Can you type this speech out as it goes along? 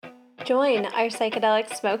Join our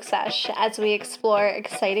psychedelic smoke sesh as we explore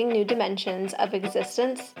exciting new dimensions of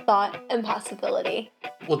existence, thought, and possibility.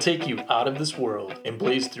 We'll take you out of this world and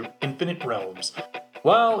blaze through infinite realms,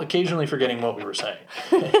 while occasionally forgetting what we were saying.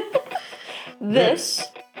 This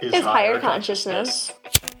is Higher Consciousness.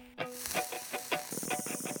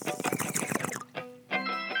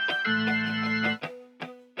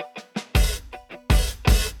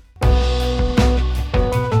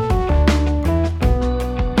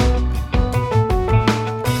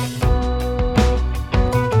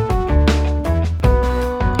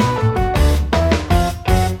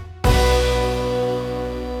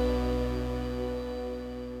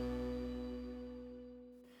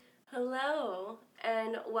 Hello,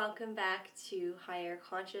 and welcome back to Higher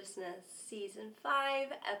Consciousness, Season 5,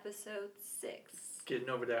 Episode 6. Getting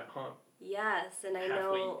over that hump. Yes, and I Halfway.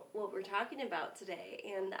 know what we're talking about today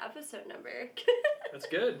and the episode number. That's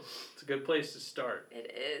good. It's a good place to start.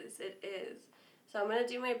 It is. So I'm going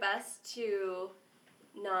to do my best to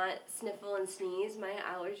not sniffle and sneeze. My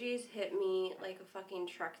allergies hit me like a fucking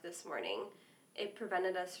truck this morning. It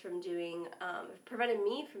prevented me from doing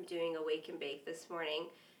a wake and bake this morning.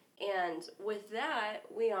 And with that,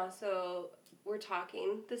 we also were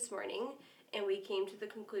talking this morning, and we came to the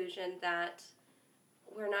conclusion that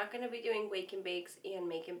we're not going to be doing wake and bakes and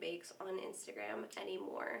make and bakes on Instagram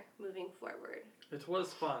anymore moving forward. It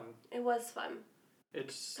was fun. It was fun.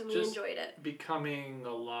 It's and we just enjoyed it. Becoming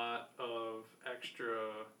a lot of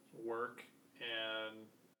extra work, and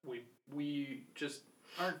we just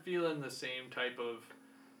aren't feeling the same type of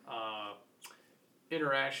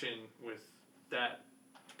interaction with that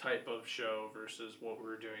type of show versus what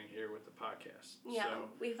we're doing here with the podcast. Yeah, so,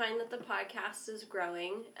 we find that the podcast is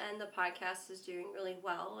growing and the podcast is doing really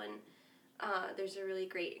well, and there's a really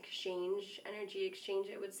great energy exchange,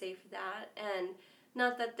 I would say, for that. And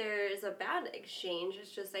not that there is a bad exchange, it's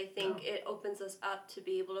just I think it opens us up to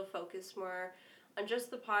be able to focus more on just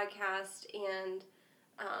the podcast and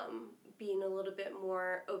being a little bit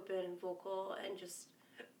more open and vocal and just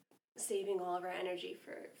saving all of our energy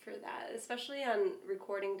for that, especially on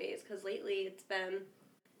recording days, because lately it's been,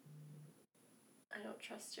 I don't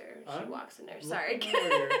trust her, she walks in there, sorry,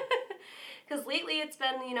 because lately it's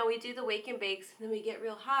been, we do the wake and bakes, and then we get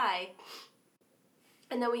real high,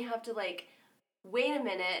 and then we have to wait a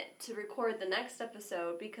minute to record the next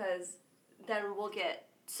episode, because then we'll get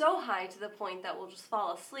so high to the point that we'll just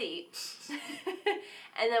fall asleep.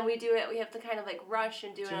 And then we have to kind of rush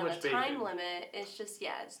and do it on a time limit. It's just,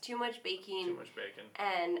 it's too much baking. Too much bacon.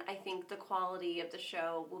 And I think the quality of the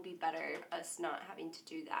show will be better, us not having to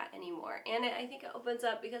do that anymore. And I think it opens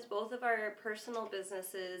up because both of our personal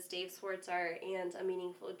businesses, Dave Swartz Art and A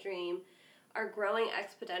Meaningful Dream, are growing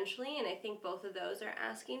exponentially. And I think both of those are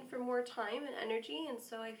asking for more time and energy. And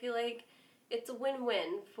so I feel like it's a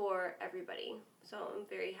win-win for everybody. So I'm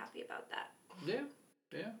very happy about that.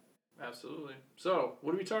 Yeah, absolutely. So,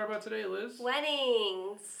 what are we talking about today, Liz?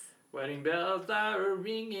 Weddings. Wedding bells are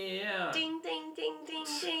ringing. Ding, ding, ding, ding,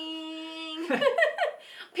 ding. Pew,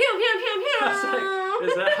 pew, pew, pew. I was like,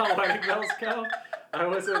 is that how wedding bells go? I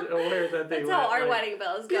wasn't aware that they That's how our wedding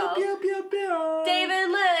bells go. Pew, pew, pew, pew. Dave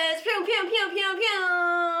and Liz. Pew, pew, pew, pew,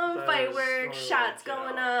 pew. Fireworks, shots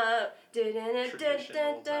going up.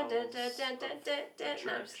 Traditional No, I'm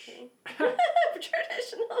just kidding.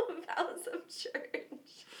 Traditional vows of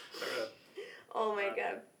church. Oh my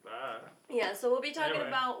god. Yeah, so we'll be talking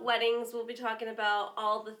about weddings. We'll be talking about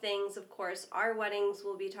all the things, of course. Our weddings,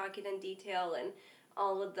 we'll be talking in detail and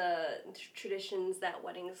all of the traditions that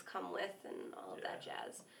weddings come with and all of that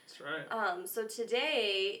jazz. That's right. So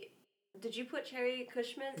today, did you put Cherry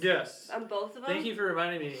Cushman's? Yes. On both of them? Thank you for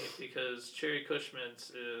reminding me, because Cherry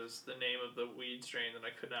Cushman's is the name of the weed strain that I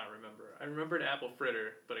could not remember. I remembered apple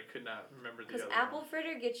fritter, but I could not remember the other one. Because apple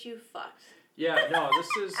fritter gets you fucked. Yeah, no, this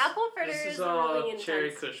is... apple fritter this is all really intense.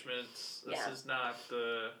 Cherry Cushman's. This is not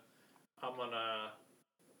the I'm gonna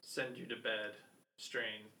send you to bed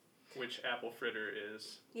strain, which apple fritter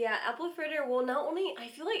is. Yeah, apple fritter, well, not only, I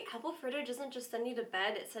feel like apple fritter doesn't just send you to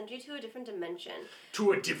bed, it sends you to a different dimension.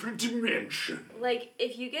 To a different dimension.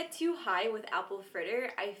 If you get too high with apple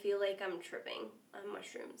fritter, I feel like I'm tripping on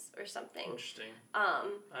mushrooms or something. Interesting.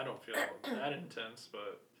 I don't feel that intense,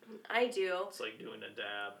 but... I do. It's like doing a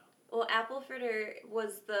dab. Well, apple fritter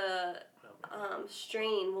was the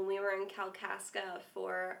strain when we were in Kalkaska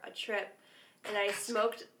for a trip. And I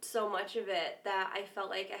smoked so much of it that I felt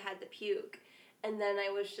like I had to puke. And then I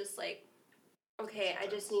was just like, okay, I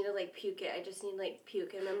just need to puke it. I just need to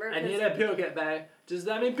puke. Remember? I need to puke it, babe. Just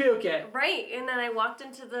let me puke it. Right. And then I walked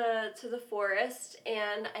into the forest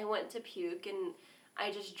and I went to puke and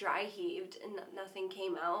I just dry heaved and nothing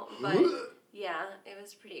came out. But Yeah, it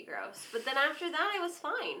was pretty gross. But then after that, I was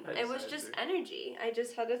fine. I It was decided just to. energy. I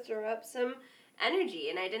just had to throw up some energy,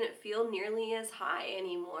 and I didn't feel nearly as high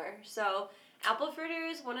anymore. So, apple fritter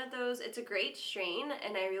is one of those, it's a great strain,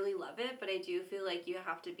 and I really love it, but I do feel like you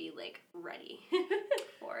have to be, like, ready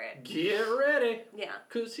for it. Get ready, Yeah.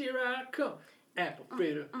 'cause here I come. Apple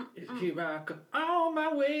fritter is here I come on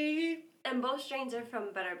my way. And both strains are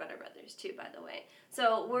from Better Brothers, too, by the way.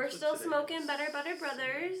 So we're That's what still today smoking is. Better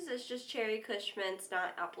Brothers. It's just cherry Kush Mints,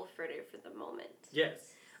 not apple fritter for the moment.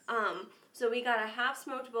 Yes. So we got a half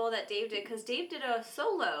smoked bowl that Dave did, because Dave did a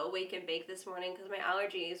solo wake and bake this morning because my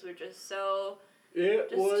allergies were just so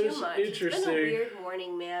It was too much. interesting. It's been a weird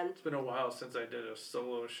morning, man. It's been a while since I did a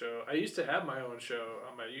solo show. I used to have my own show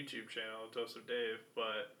on my YouTube channel, Dose of Dave,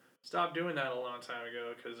 but stopped doing that a long time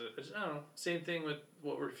ago because it's, I don't know, same thing with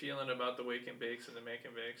what we're feeling about the wake and bakes and the make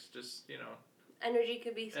and bakes. Just, Energy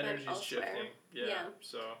could be spent energy's elsewhere. shifting. Yeah.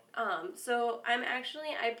 So. So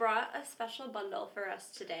I brought a special bundle for us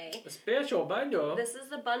today. A special bundle. This is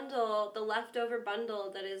the leftover bundle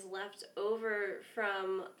that is left over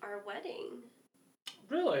from our wedding.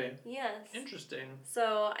 Really? Yes. Interesting.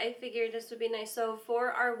 So I figured this would be nice. So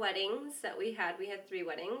for our weddings that we had 3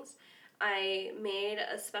 weddings, I made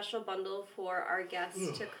a special bundle for our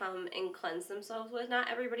guests to come and cleanse themselves with. Not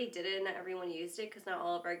everybody did it, not everyone used it, because not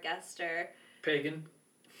all of our guests are... Pagan.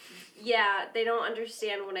 Yeah, they don't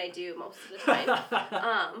understand what I do most of the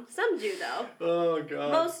time. Some do, though. Oh,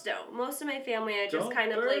 God. Most don't. Most of my family, I just Don't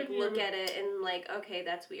kind of, like, burn look you. at it and, like, okay,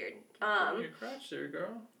 that's weird. Your crotch there,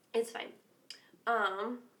 girl. It's fine.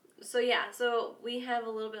 So we have a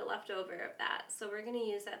little bit left over of that. So we're going to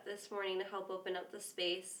use that this morning to help open up the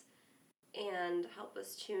space and help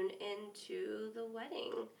us tune into the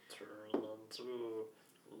wedding. Turn into...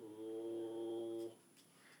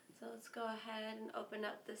 So let's go ahead and open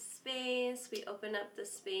up the space. We open up the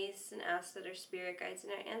space and ask that our spirit guides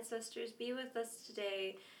and our ancestors be with us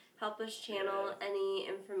today. Help us channel any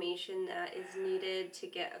information that is needed to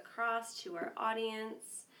get across to our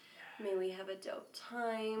audience. May we have a dope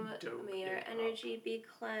time. Dope May our it energy be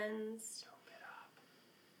cleansed. Dope it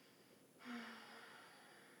up.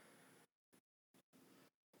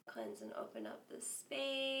 Cleanse and open up the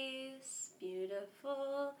space.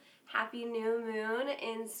 Beautiful. Happy new moon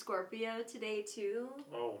in Scorpio today, too.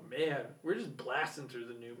 Oh, man. We're just blasting through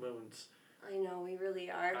the new moons. I know, we really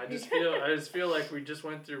are. I just feel like we just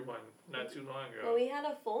went through one not too long ago. Well, we had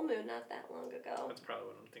a full moon not that long ago. That's probably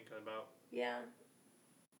what I'm thinking about. Yeah.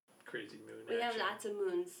 Crazy moon We action. have lots of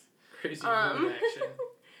moons. Crazy moon action.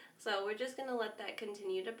 So we're just going to let that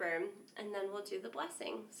continue to burn, and then we'll do the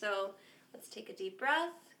blessing. So let's take a deep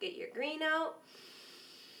breath. Get your green out.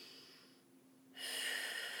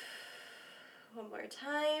 One more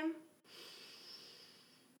time.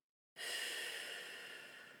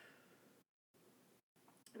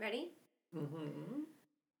 Ready? Mm-hmm.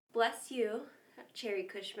 Bless you, Cherry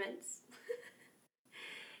Kush Mints.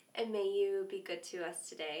 And may you be good to us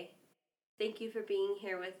today. Thank you for being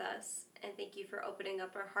here with us, and thank you for opening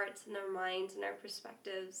up our hearts and our minds and our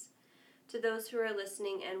perspectives to those who are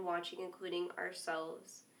listening and watching, including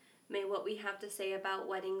ourselves. May what we have to say about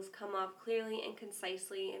weddings come off clearly and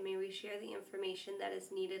concisely, and may we share the information that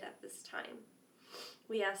is needed at this time.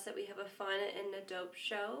 We ask that we have a fun and a dope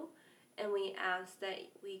show, and we ask that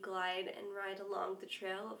we glide and ride along the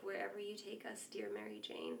trail of wherever you take us, dear Mary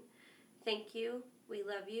Jane. Thank you, we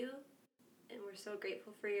love you, and we're so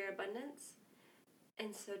grateful for your abundance,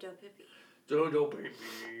 and so dope it be. Dodo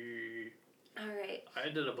baby. All right. I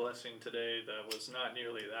did a blessing today that was not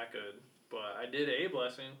nearly that good, but I did a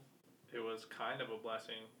blessing. It was kind of a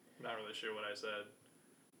blessing. Not really sure what I said,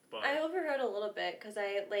 but I overheard a little bit because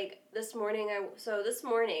this morning.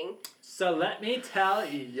 So let me tell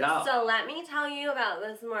you. So let me tell you about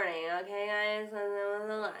this morning, okay, guys? And there was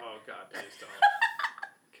a lot. Oh God, please don't.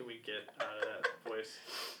 Can we get out of that voice?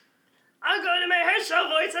 I'm going to my Herschel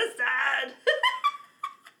voice instead.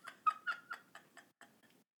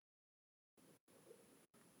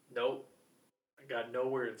 Nope. I got no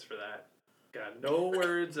words for that. Got no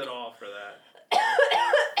words at all for that.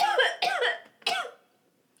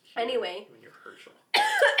 Anyway. When you're Herschel.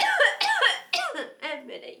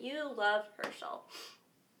 Admit it, you love Herschel.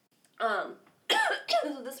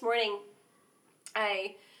 So this morning,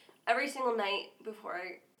 every single night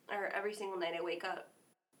I wake up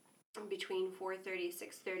between 4:30,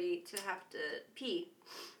 6:30 to have to pee.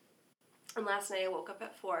 And last night I woke up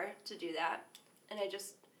at 4 to do that, and I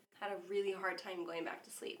just had a really hard time going back to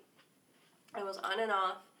sleep. I was on and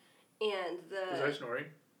off, and Was I snoring?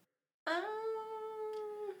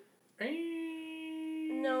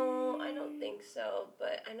 No, I don't think so,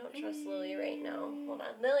 but I don't trust Lily right now. Hold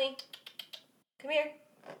on. Lily, Come here.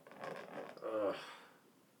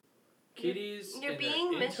 Kitties You're and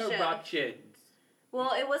being their mischief. interruptions.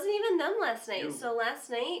 Well, it wasn't even them last night. No. So last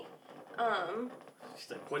night, She's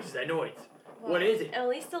like, what is that noise? well, What is it? At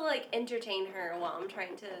least to like entertain her while I'm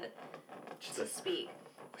trying to speak.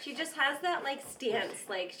 She just has that like stance,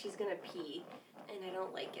 like she's gonna pee, and I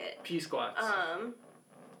don't like it. Pee squats.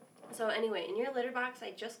 So anyway, in your litter box,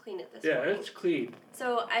 I just cleaned it this Yeah, morning. it's clean.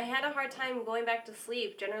 So I had a hard time going back to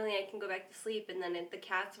sleep. Generally, I can go back to sleep, and then the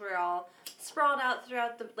cats were all sprawled out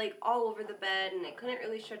throughout the, like, all over the bed, and I couldn't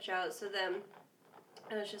really stretch out. So then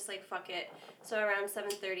I was just like, fuck it. So around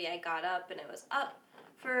 7:30, I got up, and I was up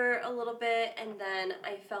for a little bit, and then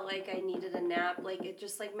I felt like I needed a nap. Like, it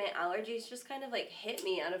just, like, my allergies just kind of, like, hit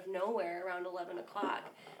me out of nowhere around 11 o'clock.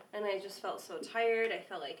 And I just felt so tired. I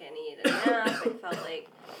felt like I needed a nap. I felt like...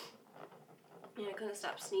 I couldn't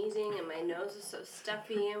stop sneezing, and my nose is so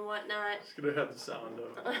stuffy and whatnot. It's gonna have the sound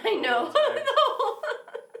of. I know.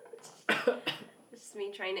 It's just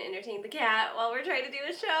me trying to entertain the cat while we're trying to do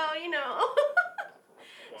a show, you know.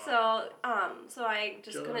 Wow. So I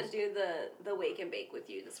just couldn't do the wake and bake with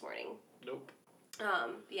you this morning. Nope.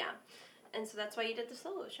 Yeah, and so that's why you did the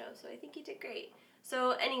solo show. So I think you did great.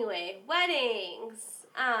 So anyway, weddings.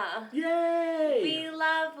 Yay! We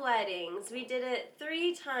love weddings. We did it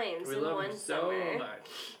 3 times We in love one them so summer. much.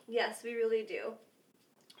 Yes, we really do.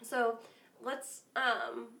 So let's,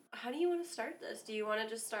 how do you want to start this? Do you want to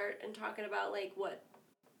just start and talking about like what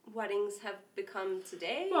weddings have become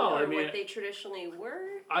today Well, or I mean, what they traditionally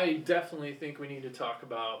were? I definitely think we need to talk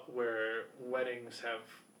about where weddings have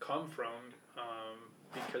come from,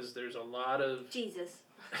 because there's a lot of... Jesus.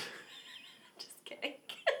 Just kidding.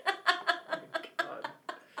 God.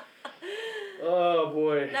 Oh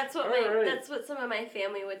boy. That's what that's what some of my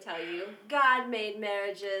family would tell you. God made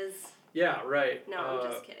marriages. Yeah, right. No,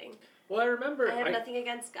 I'm just kidding. Well, I remember... I have nothing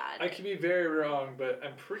against God. I could be very wrong, but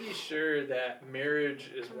I'm pretty sure that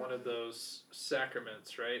marriage is one of those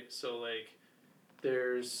sacraments, right? So, like,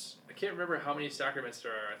 there's... I can't remember how many sacraments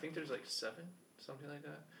there are. I think there's, like, 7, something like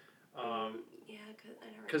that. Yeah, because I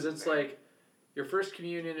don't remember. Because it's, like, your first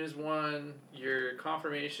communion is one, your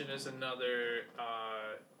confirmation is another,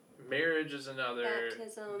 marriage is another...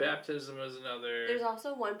 Baptism is another... There's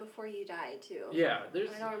also one before you die, too. Yeah, there's...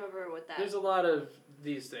 I don't remember what that... There's a lot of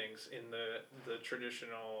these things in the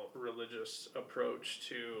traditional religious approach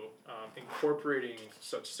to incorporating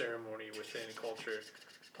such ceremony within culture,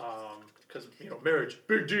 because marriage,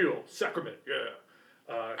 big deal, sacrament, yeah.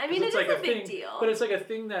 I mean, it's it like is a big thing, deal. but it's like a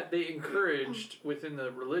thing that they encouraged within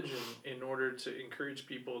the religion in order to encourage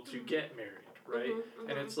people to get married, right?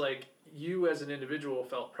 And it's like you as an individual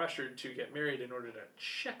felt pressured to get married in order to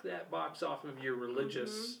check that box off of your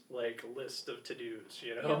religious like list of to-dos,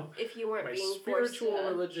 Yeah, if you weren't my being spiritual forced to...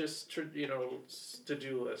 religious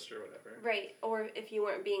to-do list or whatever. Right, or if you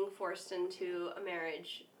weren't being forced into a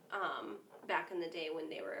marriage back in the day when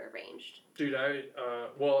they were arranged. Dude, I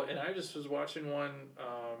just was watching one,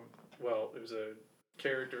 it was a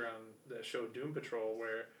character on the show Doom Patrol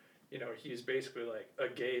where, he's basically like a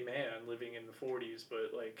gay man living in the 40s,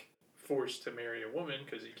 but like forced to marry a woman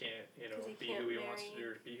because he can't, be who he wants to do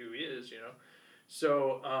or be who he is,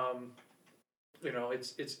 So,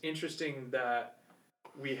 it's interesting that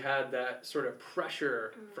we had that sort of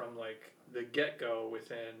pressure from like the get-go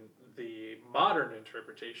within the modern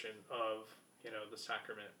interpretation of, the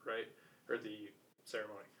sacrament, right? Or the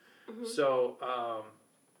ceremony. So,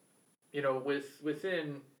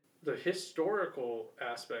 within the historical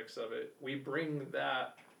aspects of it, we bring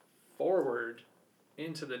that forward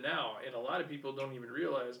into the now. And a lot of people don't even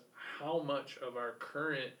realize how much of our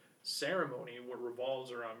current ceremony, what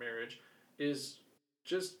revolves around marriage, is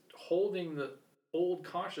just holding the old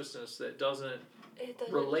consciousness that doesn't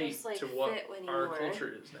relate to what our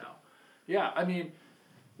culture is now. Yeah, I mean,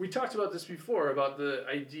 we talked about this before, about the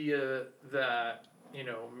idea that,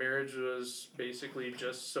 marriage was basically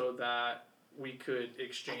just so that we could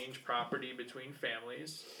exchange property between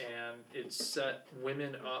families, and it set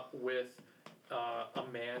women up with a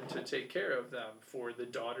man to take care of them for the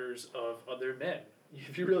daughters of other men.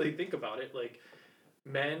 If you really think about it, like,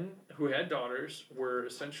 men who had daughters were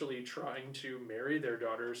essentially trying to marry their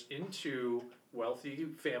daughters into wealthy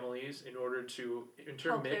families in order to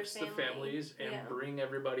intermix the families and bring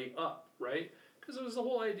everybody up, right? Because it was the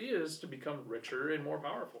whole idea is to become richer and more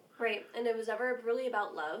powerful. Right, and it was never really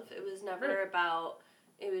about love. It was never about,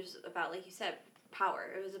 it was about, like you said, power.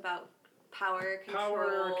 It was about power,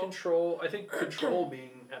 control. I think control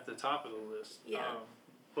being at the top of the list. Yeah.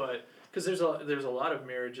 But, because there's a lot of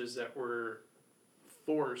marriages that were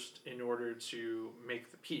forced in order to make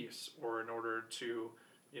the peace or in order to,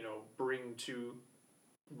 bring two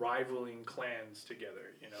rivaling clans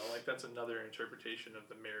together, you know, like that's another interpretation of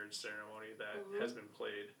the marriage ceremony that has been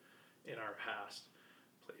played in our past.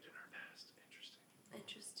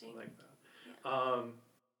 Interesting. I like that. Yeah.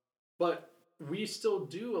 But we still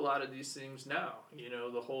do a lot of these things now, you know,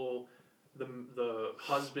 the whole the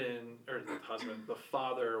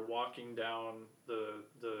father walking down the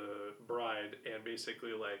bride and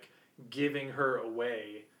basically like giving her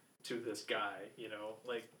away to this guy, you know,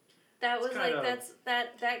 like that was like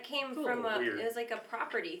that came from it was like a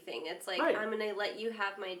property thing. It's like I'm gonna let you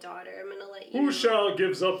have my daughter. I'm gonna let you. Who shall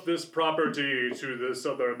gives up this property to this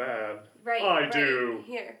other man? Right. I do.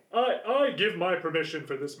 Here. I give my permission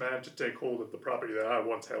for this man to take hold of the property that I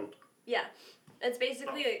once held. Yeah, it's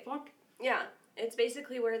basically fuck. Yeah, it's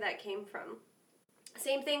basically where that came from.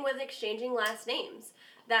 Same thing with exchanging last names.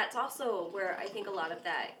 That's also where I think a lot of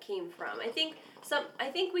that came from. I think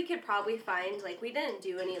we could probably find, like, we didn't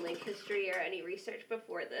do any like history or any research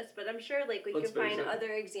before this, but I'm sure like we could find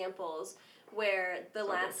other examples where the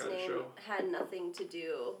last name had nothing to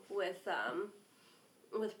do with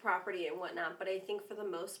property and whatnot. But I think for the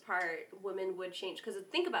most part, women would change, because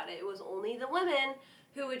think about it, it was only the women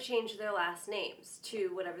who would change their last names to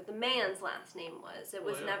whatever the man's last name was. It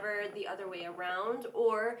was never the other way around,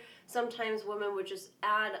 or sometimes women would just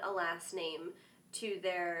add a last name to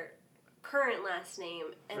their current last name.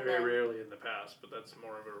 And very rarely in the past, but that's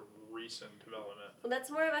more of a recent development. Well,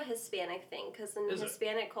 that's more of a Hispanic thing, because in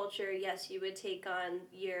Hispanic culture, yes, you would take on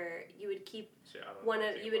you would keep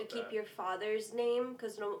keep your father's name,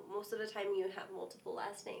 because most of the time you have multiple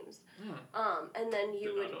last names. And then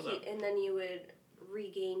you would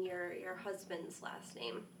regain your husband's last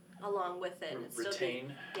name along with it.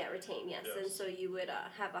 Retain, yes. And so you would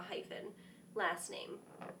have a hyphen last name.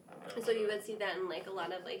 And so you would see that in like a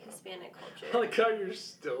lot of like Hispanic culture. I like how you're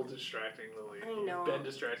still distracting Lily. I know. You've been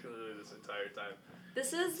distracting Lily this entire time.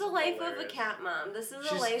 This is the life of a cat mom. This is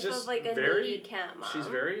the life of like a needy cat mom. She's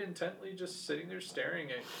very intently just sitting there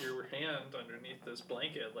staring at your hand underneath this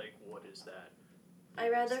blanket like, what is that?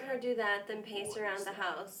 I'd rather her do that than pace around the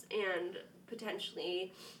house and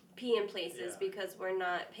potentially pee in places because we're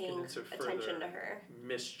not paying attention to her.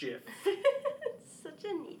 Mischief. Such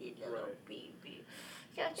a needy little baby.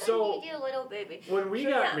 Such a needy little baby. When we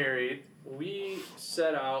got married, we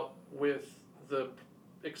set out with the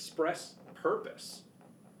express purpose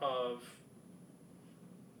of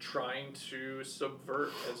trying to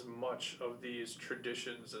subvert as much of these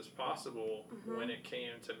traditions as possible when it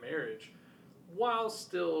came to marriage, while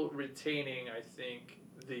still retaining, I think,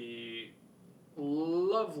 the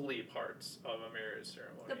lovely parts of a marriage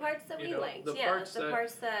ceremony. The parts that we liked, the parts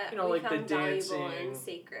that we like found the dancing, valuable and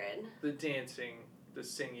sacred. The dancing, the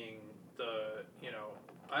singing,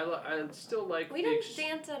 I still like. We didn't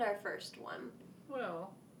dance at our first one.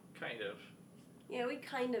 Well, kind of. Yeah, we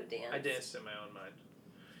kind of danced. I danced in my own mind,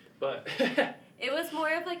 but it was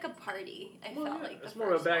more of like a party. I felt like it's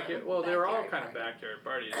more of a backyard. Well, they were all kind of backyard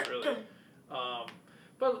parties, really.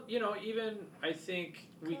 But even I think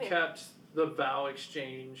we kept the vow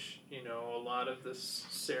exchange. A lot of the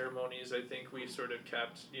ceremonies. I think we sort of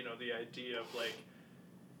kept the idea of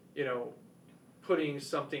putting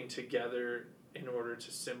something together in order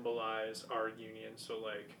to symbolize our union. So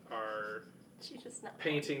like our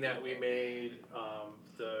painting that we made,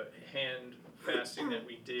 the hand fasting that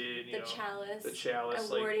we did, the chalice,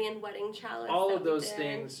 Edwardian wedding chalice. All of those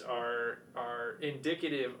things are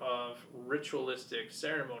indicative of ritualistic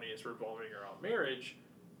ceremonies revolving around marriage,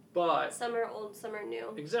 but some are old, some are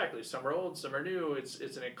new. Exactly, some are old, some are new. It's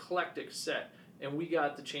an eclectic set. And we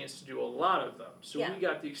got the chance to do a lot of them. So we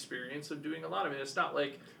got the experience of doing a lot of it. It's not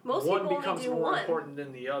like one becomes more important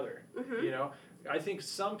than the other. Mm-hmm. I think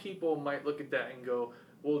some people might look at that and go,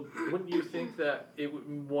 well, wouldn't you think that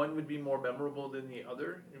one would be more memorable than the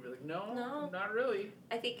other? And you'd be like, no, not really.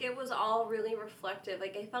 I think it was all really reflective.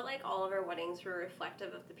 Like, I felt like all of our weddings were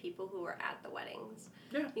reflective of the people who were at the weddings.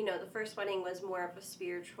 Yeah. The first wedding was more of a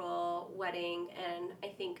spiritual wedding, and I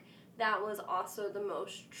think that was also the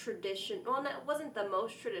most traditional. Well, it wasn't the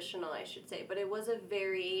most traditional, I should say, but it was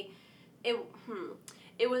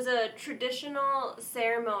it was a traditional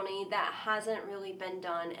ceremony that hasn't really been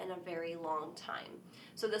done in a very long time.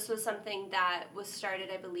 So this was something that was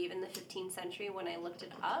started, I believe, in the 15th century when I looked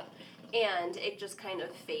it up, and it just kind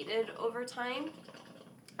of faded over time,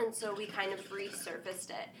 and so we kind of resurfaced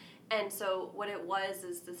it. And so what it was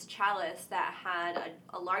is this chalice that had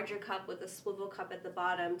a larger cup with a swivel cup at the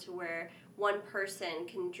bottom, to where one person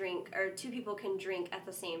can drink, or two people can drink at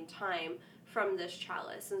the same time from this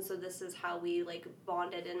chalice. And so this is how we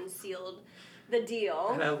bonded and sealed the deal.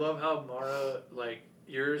 And I love how Mara,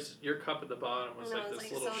 your cup at the bottom was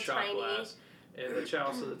this little shot glass. and the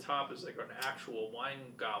chalice at the top is like an actual wine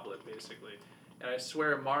goblet, basically. And I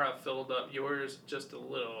swear Mara filled up yours just a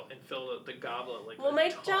little and filled up the goblet like Well, a my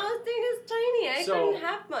ton. chalice thing is tiny. I couldn't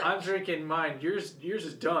have much. I'm drinking mine. Yours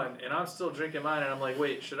is done, and I'm still drinking mine. And I'm like,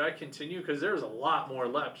 wait, should I continue? Because there's a lot more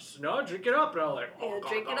left. So, no, drink it up. And I'm like, Yeah, God,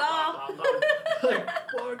 drink God, it God, all. God, God.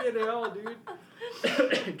 Like, fucking hell,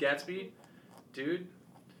 dude. Gatsby, dude,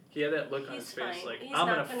 he had that look on his He's face fine. like, He's I'm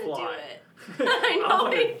not gonna do fly. it. I know I'm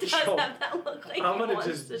gonna he does jump. have that look like I'm he gonna wants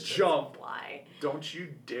just to jump. fly. Don't you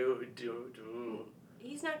do.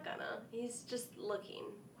 He's not gonna. He's just looking,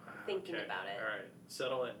 thinking Okay. about it. All right,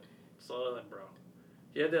 settle in, bro.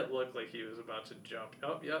 He had that look like he was about to jump.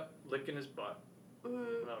 Oh, yep, licking his butt.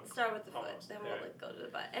 Start with the foot, Almost, then yeah. we'll go to the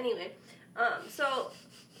butt. Anyway, so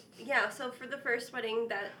for the first wedding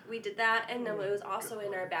that we did that, and then it was also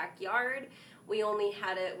in our backyard. We only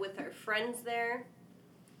had it with our friends there.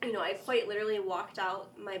 You know, I quite literally walked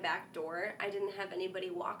out my back door. I didn't have anybody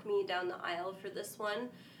walk me down the aisle for this one,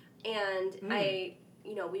 and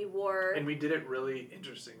we wore. And we did it really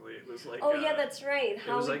interestingly. It was like yeah, that's right.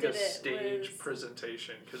 How it was we like did a it stage was...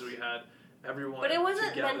 presentation because we had everyone. But it wasn't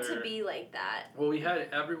together. meant to be like that. Well, we had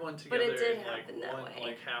everyone together But it did in happen that one way.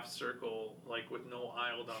 like half circle, like with no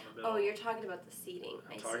aisle down the middle. Oh, you're talking about the seating.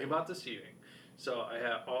 I'm talking about the seating. So I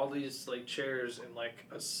had all these like chairs in like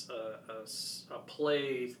a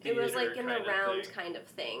play theater. It was like in a round thing. kind of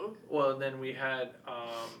thing. Well, and then we had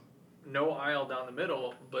no aisle down the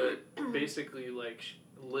middle, but basically like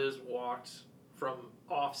Liz walked from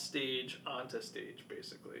off stage onto stage,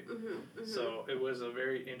 basically. So it was a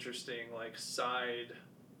very interesting like side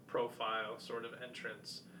profile sort of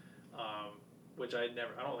entrance, which I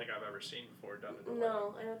don't think I've ever seen before done in a wedding.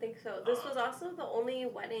 No, I don't think so. This was also the only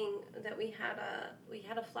wedding that we had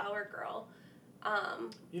a flower girl. A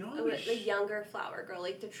younger flower girl,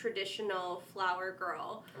 like the traditional flower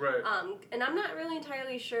girl. Right. And I'm not really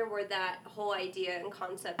entirely sure where that whole idea and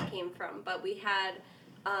concept came from, but we had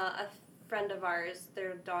a friend of ours,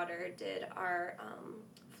 their daughter did our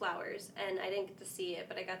flowers, and I didn't get to see it,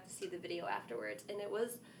 but I got to see the video afterwards, and it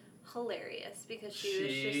was hilarious because she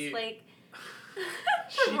was just like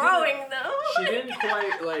throwing them. She didn't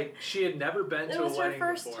quite like. She had never been to a wedding before. It was her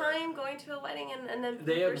first time going to a wedding, and then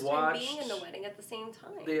they first time watched, being in the wedding at the same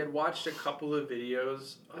time. They had watched a couple of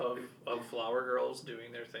videos of flower girls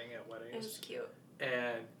doing their thing at weddings. It was cute.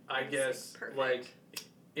 And I guess perfect. like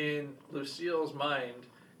in Lucille's mind,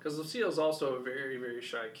 because Lucille's also a very, very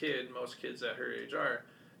shy kid. Most kids at her age are.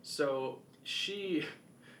 So she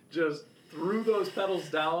just threw those petals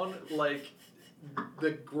down like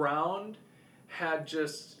the ground had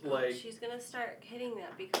just like. She's gonna start hitting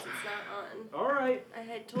that because it's not on. All right. I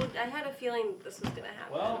had a feeling this was gonna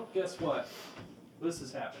happen. Well, guess what? This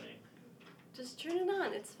is happening. Just turn it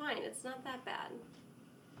on. It's fine. It's not that bad.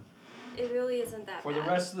 It really isn't that For bad. the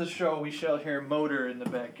rest of the show, we shall hear motor in the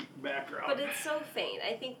background. But it's so faint.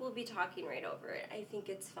 I think we'll be talking right over it. I think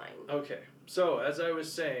it's fine. Okay. So, as I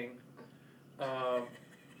was saying,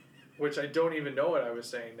 which I don't even know what I was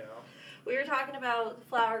saying now. We were talking about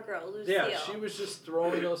Flower Girl, Lucille. Yeah, she was just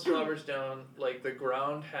throwing those flowers down. Like, the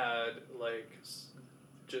ground had, like,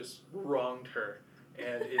 just wronged her.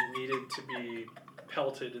 And it needed to be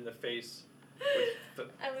pelted in the face with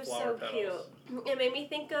I was flower so petals. cute. It made me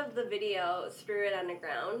think of the video Threw It on the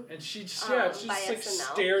Ground. And she just, by just like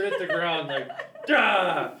SNL. stared at the ground like,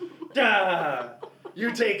 da, da,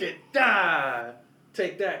 you take it, da,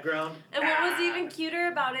 take that ground. And what was even cuter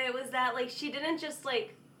about it was that, like, she didn't just,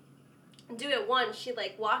 like, do it once. She,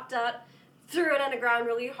 like, walked up, threw it on the ground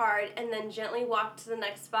really hard, and then gently walked to the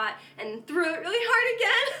next spot and threw it really hard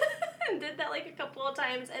again. And did that, like, a couple of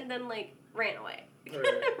times, and then, like, ran away.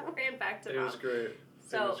 Right. Ran back to It mom. was great.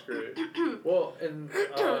 So, it was great. Well, and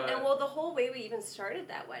the whole way we even started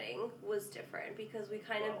that wedding was different because we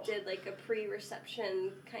kind of did like a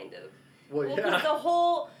pre-reception kind of. well, Because yeah. the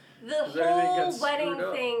whole everything got wedding screwed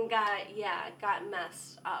up. thing got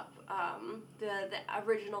messed up. The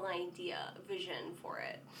original idea, vision for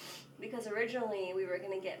it, because originally we were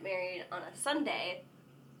gonna get married on a Sunday,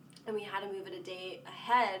 and we had to move it a day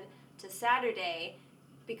ahead to Saturday.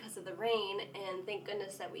 Because of the rain, and thank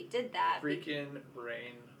goodness that we did that. Freaking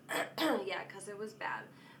rain. Yeah, because it was bad.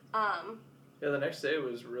 Yeah, the next day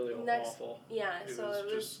was really awful. Yeah, It so was it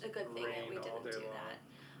was just a good thing that rain we all didn't day do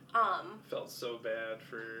long. that. Felt so bad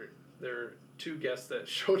for there were 2 guests that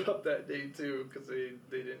showed up that day too because they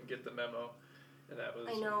didn't get the memo, and that was.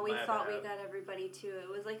 I know, we my thought bad. we got everybody too. It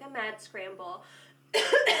was like a mad scramble.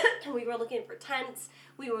 We were looking for tents.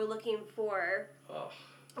 We were looking for Ugh.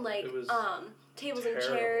 like It was tables terrible.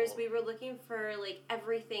 and chairs. We were looking for like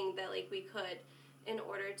everything that like we could in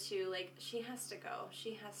order to, like, she has to go.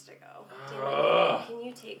 Damn Ugh. it. Can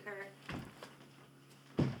you take her?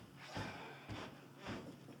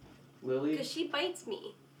 Lily? Because she bites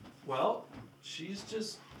me. Well, she's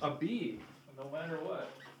just a bee, no matter what.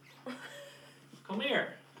 Come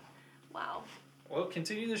here. Wow. Well,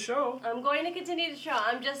 continue the show. I'm going to continue the show.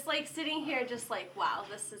 I'm just, like, sitting here just like, wow,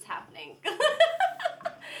 this is happening.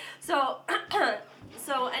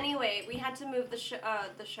 So anyway, we had to move the show.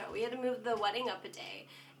 We had to move the wedding up a day.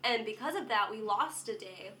 And because of that, we lost a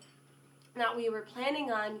day that we were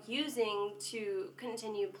planning on using to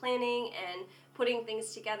continue planning and putting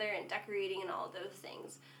things together and decorating and all of those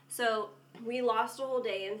things. So we lost a whole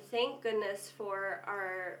day, and thank goodness for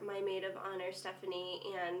my maid of honor, Stephanie,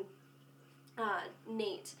 and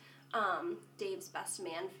Nate, Dave's best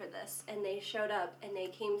man for this. And they showed up, and they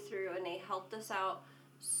came through, and they helped us out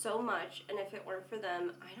so much. And if it weren't for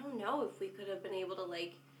them, I don't know if we could have been able to,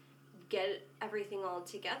 like, get everything all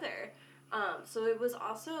together. So it was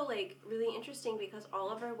also, like, really interesting because all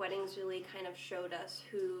of our weddings really kind of showed us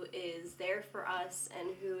who is there for us and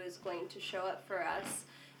who is going to show up for us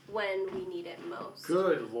when we need it most.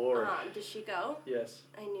 Good Lord. Did she go? Yes.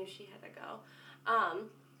 I knew she had to go.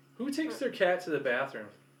 Who takes their cat to the bathroom?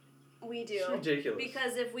 We do. It's ridiculous.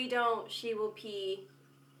 Because if we don't, she will pee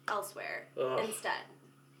elsewhere instead.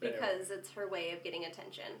 Because it's her way of getting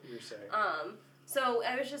attention. You're saying. So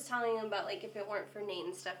I was just telling him about, like, if it weren't for Nate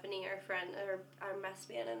and Stephanie, our friend, our mess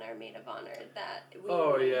man and our maid of honor, that we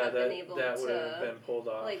would have been able that to, would have been pulled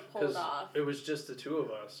off. like, pulled off. It was just the two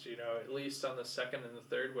of us, you know. At least on the second and the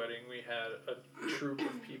third wedding, we had a troop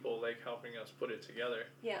of people, like, helping us put it together.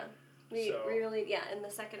 Yeah. We really, in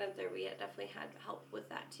the second and third, we had definitely had help with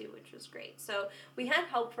that, too, which was great. So we had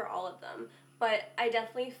help for all of them. But I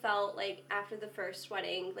definitely felt like after the first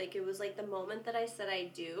wedding, like, it was like the moment that I said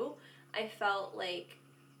I do, I felt like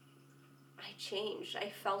I changed.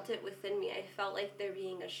 I felt it within me. I felt like there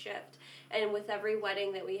being a shift. And with every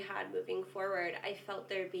wedding that we had moving forward, I felt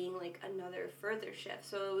there being, like, another further shift.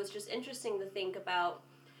 So it was just interesting to think about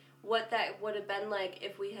what that would have been like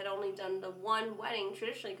if we had only done the one wedding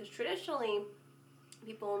traditionally. Because traditionally,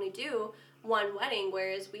 people only do one wedding,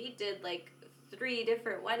 whereas we did, like, 3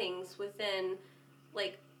 different weddings within,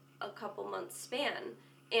 like, a couple months span.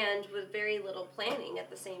 And with very little planning at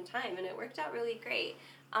the same time, and it worked out really great.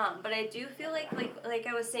 But I do feel like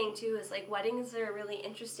I was saying too, is like weddings are really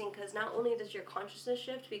interesting because not only does your consciousness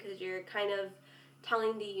shift because you're kind of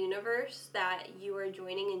telling the universe that you are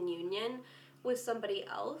joining in union with somebody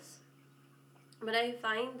else, but I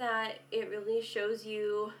find that it really shows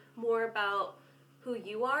you more about who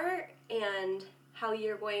you are and how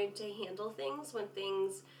you're going to handle things when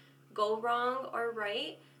things go wrong or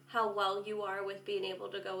right. How well you are with being able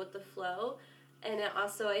to go with the flow. And it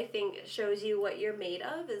also, I think, shows you what you're made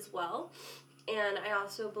of as well. And I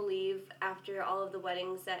also believe after all of the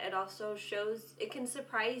weddings that it also shows, it can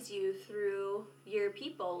surprise you through your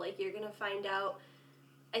people. Like, you're going to find out,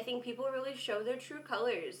 I think people really show their true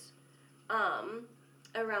colors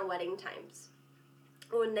around wedding times.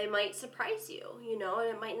 When they might surprise you, you know, and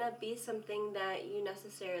it might not be something that you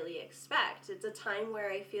necessarily expect. It's a time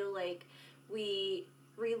where I feel like we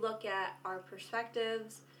relook at our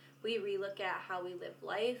perspectives, we relook at how we live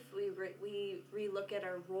life, we relook at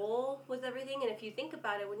our role with everything. And if you think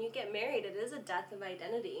about it, when you get married, it is a death of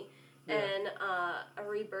identity and a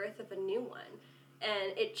rebirth of a new one.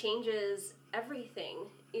 And it changes everything,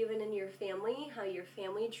 even in your family, how your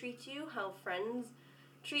family treats you, how friends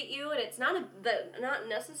treat you. And it's not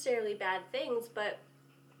necessarily bad things, but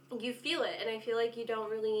you feel it. And I feel like you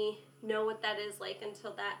don't really know what that is like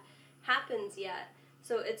until that happens yet.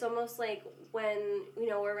 So it's almost like when, you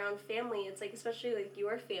know, we're around family, it's like, especially like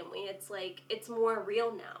your family, it's like, it's more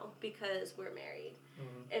real now because we're married.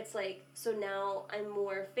 Mm-hmm. It's like, so now I'm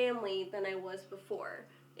more family than I was before,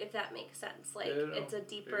 if that makes sense. Like, it's a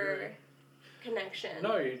deeper connection.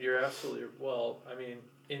 No, you're absolutely, well, I mean,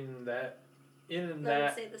 I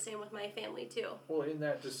would say the same with my family too. Well, in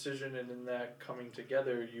that decision and in that coming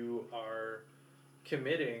together, you are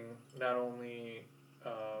committing not only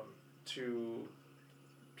to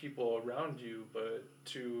people around you, but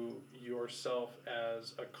to yourself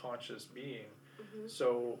as a conscious being. Mm-hmm.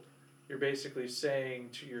 So you're basically saying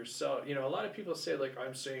to yourself, you know, a lot of people say, like,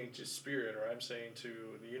 I'm saying to spirit or I'm saying to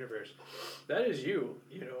the universe. That is you,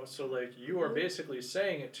 you know, so, like, you are basically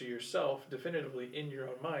saying it to yourself definitively in your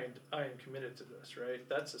own mind, I am committed to this, right?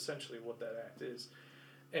 That's essentially what that act is.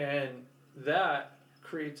 And that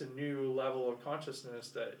creates a new level of consciousness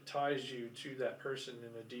that ties you to that person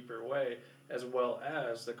in a deeper way. as well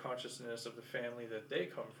as the consciousness of the family that they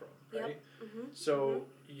come from, right? Yep. Mm-hmm. So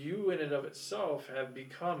you in and of itself have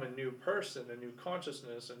become a new person, a new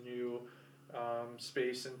consciousness, a new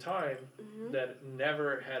space and time that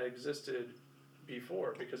never had existed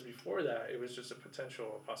before, because before that it was just a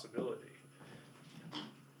potential possibility.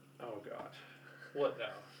 Oh God. What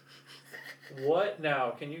now? What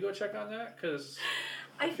now? Can you go check on that? Because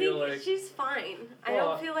I feel think like, she's fine. I well,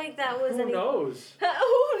 don't feel like that was who any. knows?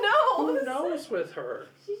 Who knows? Who knows with her?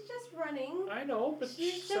 She's just running. I know, but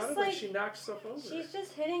she She's sounded just like like- she knocked stuff over. She's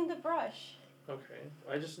just hitting the brush. Okay,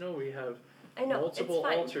 I just know we have I know. multiple it's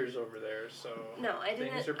fine. altars over there, so No, I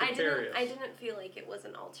didn't. things are I didn't. precarious. I didn't feel like it was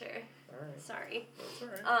an altar. All right, Sorry. that's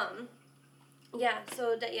all right. Yeah.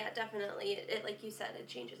 So definitely. It like you said, it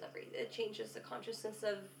changes It changes the consciousness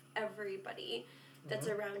of everybody that's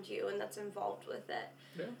around you and that's involved with it.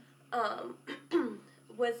 Yeah.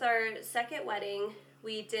 With our second wedding,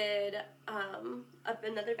 we did up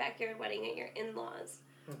another backyard wedding at your in-laws.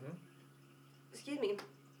 Mm-hmm. Excuse me.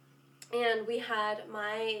 And we had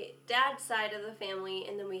my dad's side of the family,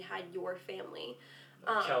 and then we had your family.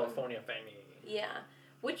 California family. Yeah.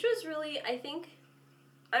 Which was really, I think,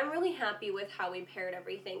 I'm really happy with how we paired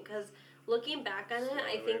everything, because looking back on it,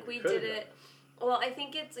 I think we did it, well, I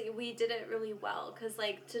think we did it really well, because,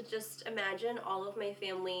 like, to just imagine all of my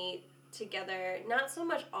family together, not so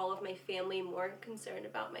much all of my family, more concerned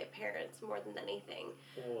about my parents more than anything.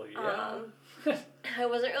 Well, yeah. I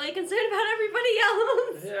wasn't really concerned about everybody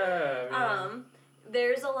else. Yeah. I mean,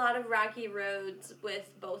 There's a lot of rocky roads with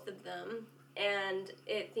both of them, and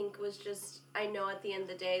I think was just, I know at the end of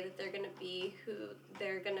the day that they're going to be who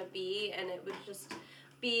they're going to be, and it would just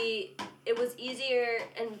be, it was easier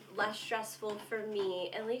and less stressful for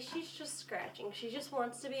me. At least she's just scratching. She just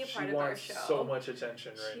wants to be a part of our show. She wants so much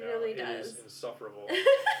attention right She now. really It does. is insufferable.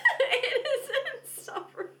 It is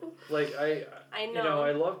insufferable. Like, I know. You know,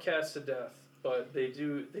 I love cats to death, but they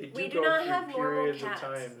do We do go not through have normal periods cats. of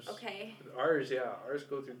times. Okay. Ours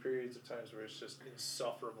go through periods of times where it's just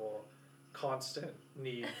insufferable, constant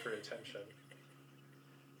need for attention.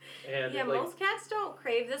 And Yeah, like, most cats don't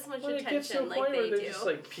crave this much when it gets to a attention like point where they they're do. just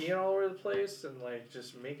like peeing all over the place and like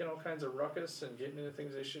just making all kinds of ruckus and getting into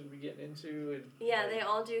things they shouldn't be getting into. And, Yeah, like, they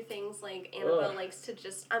all do things like Annabelle Ugh. likes to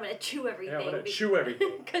just, I'm going to chew everything. Yeah, I'm gonna chew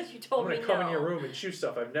everything. Because you I'm told me gonna come no. in your room and chew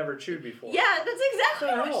stuff I've never chewed before. Yeah, that's exactly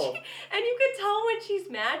What the what hell? she, and you could tell when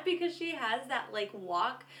she's mad because she has that like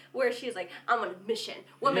walk where she's like, I'm on a mission.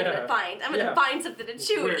 What am I Yeah. going to find? I'm going to Yeah. find something to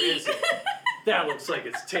chew Where and eat. is it? That looks like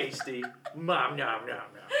it's tasty. Nom, nom, nom, nom.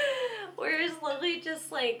 Whereas Lily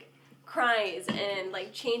just like cries and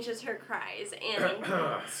like changes her cries and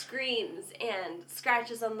screams and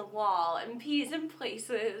scratches on the wall and pees in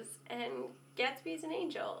places, and Gatsby's an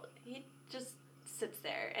angel. He just sits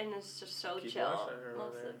there and is just so Keep chill watching her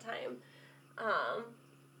most over of the time.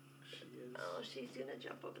 She is. Oh, she's gonna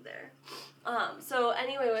jump over there. So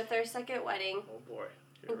anyway, with our second wedding, Oh boy.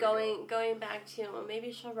 Here we going back to, well,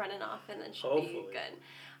 maybe she'll run it off and then she'll Hopefully. be good.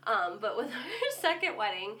 But with our second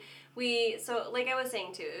wedding, so like I was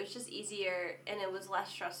saying too, it was just easier and it was less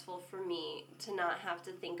stressful for me to not have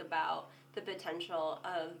to think about the potential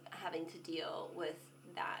of having to deal with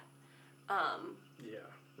that. Yeah,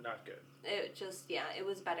 not good. It just, yeah, it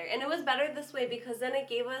was better. And it was better this way because then it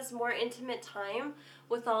gave us more intimate time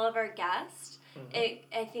with all of our guests.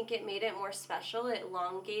 Mm-hmm. I think it made it more special. It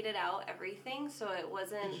elongated out everything, so it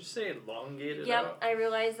wasn't... Did you say elongated Yep, out? I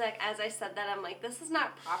realized that as I said that, I'm like, this is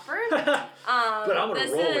not proper. But I'm gonna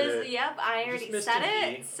this roll with is, it. Yep, I You already just missed said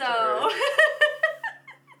an it, E. so... Alright.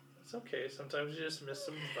 It's okay. Sometimes you just miss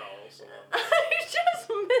some vowels along the way. I just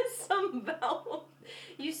missed some vowels.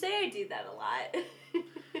 You say I do that a lot.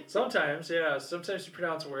 Sometimes, yeah. Sometimes you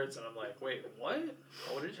pronounce words and I'm like, wait, what?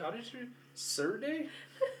 How did you... Surde?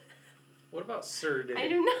 What about surde? I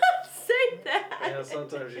do not say that. Yeah,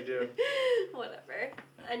 sometimes you do. Whatever.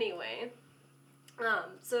 Anyway.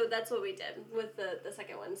 So that's what we did with the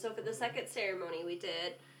second one. So for the second ceremony, we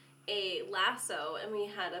did a lasso, and we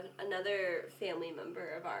had another family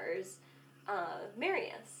member of ours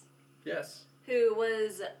marry us. Yes. Who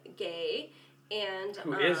was gay, and...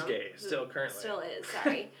 Who is gay, still currently. Still is,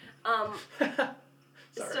 sorry. Sorry.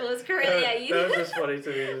 Still is currently, yeah. That was just funny to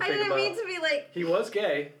me to think I didn't about. mean to be like... He was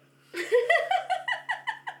gay.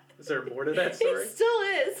 Is there more to that story? He still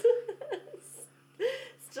is.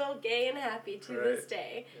 Still gay and happy to Right. this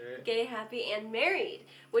day. Right. Gay, happy, and married.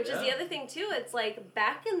 Which is the Yeah. other thing, too. It's like,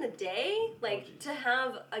 back in the day, like, geez. to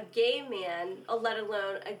have a gay man, let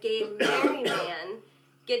alone a gay married man,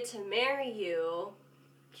 get to marry you,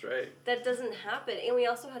 That's right. that doesn't happen. And we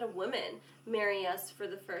also had a woman marry us for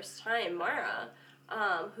the first time, Mara.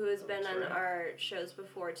 who has been That's on right. our shows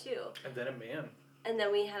before too. And then a man. And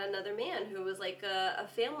then we had another man who was like a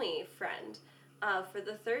family friend for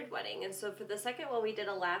the third wedding. And so for the second one, we did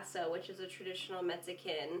a lasso, which is a traditional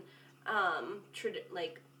Mexican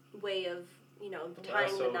way of,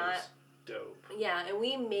 tying the Lasso knot. is dope. Yeah, and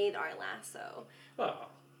we made our lasso. Well,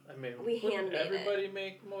 I mean, We wouldn't handmade it. everybody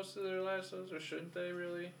make most of their lassos, or shouldn't they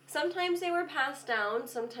really? Sometimes they were passed down.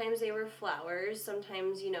 Sometimes they were flowers.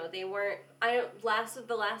 Sometimes they weren't.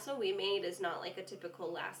 The lasso we made is not like a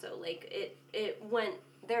typical lasso. Like it went.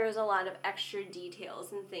 There was a lot of extra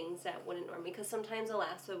details and things that wouldn't normally. Because sometimes a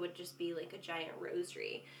lasso would just be like a giant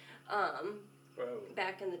rosary, Whoa.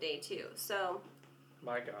 back in the day too. So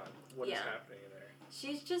My God, what is Yeah. happening there?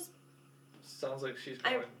 she's just. Sounds like she's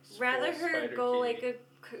I'd going. rather full her Spider go Kitty. like a.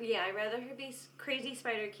 Yeah, I'd rather her be crazy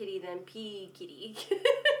spider kitty than pea kitty.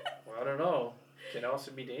 Well, I don't know. Can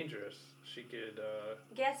also be dangerous. She could.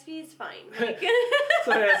 Gatsby is fine. Like,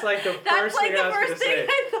 So that's like the that's first like thing I the was first gonna thing say.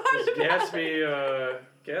 I thought about.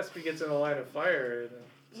 Gatsby gets in a line of fire, and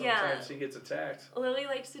Yeah. sometimes he gets attacked. Lily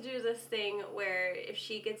likes to do this thing where if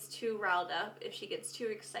she gets too riled up, if she gets too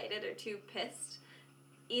excited or too pissed,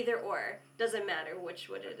 either or, doesn't matter which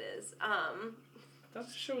one it is. I thought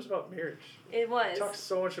the show was about marriage. It was. It talks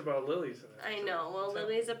so much about lilies in it. I know. Well, So-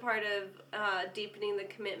 Lily's a part of deepening the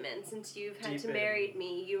commitment. Since you've had to Deepen. marry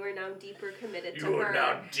me, you are now deeper committed to You her. are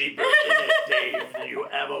now deeper in it, Dave, than you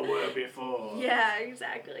ever were before. Yeah,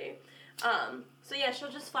 exactly. So yeah,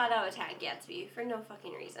 she'll just flat out attack Gatsby for no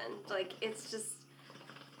fucking reason. Like, it's just,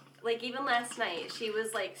 like, even last night, she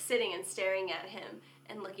was, like, sitting and staring at him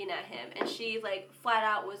and looking at him, and she, like, flat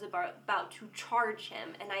out was about to charge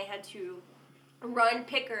him, and I had to run,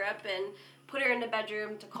 pick her up, and put her in the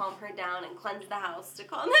bedroom to calm her down and cleanse the house to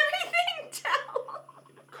calm everything down.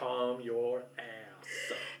 Calm your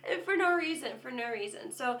ass. And for no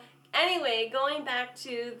reason. So anyway, going back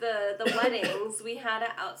to the weddings, we had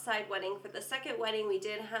an outside wedding. For the second wedding, we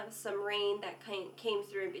did have some rain that came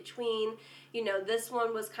through in between. This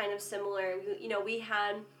one was kind of similar. We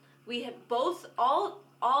had both, all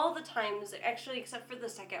the times, actually, except for the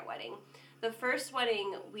second wedding. The first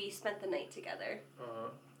wedding, we spent the night together. Uh-huh.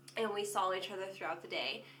 And we saw each other throughout the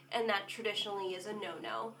day. And that traditionally is a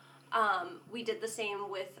no-no. We did the same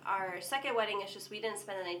with our second wedding. It's just we didn't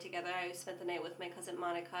spend the night together. I spent the night with my cousin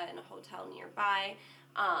Monica in a hotel nearby.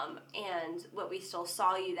 But we still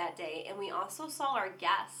saw you that day. And we also saw our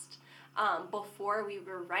guest before we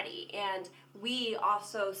were ready. And we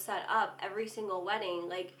also set up every single wedding.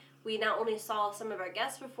 Like, we not only saw some of our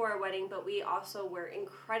guests before our wedding, but we also were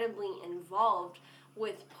incredibly involved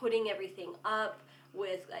with putting everything up,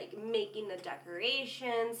 with, like, making the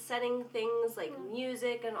decorations, setting things like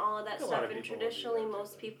music and all of that A lot stuff. of And people traditionally will do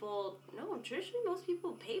that, most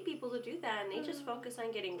people pay people to do that, and they just focus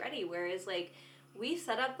on getting ready. Whereas, like, we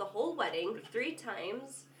set up the whole wedding 3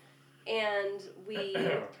 times, and we,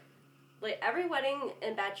 like, every wedding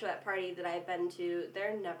and bachelorette party that I've been to,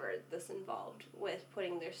 they're never this involved with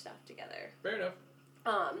putting their stuff together. Fair enough.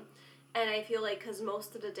 And I feel like, because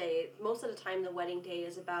most of the time, the wedding day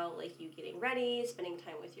is about, like, you getting ready, spending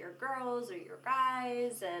time with your girls or your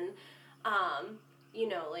guys, and,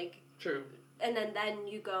 like... True. And then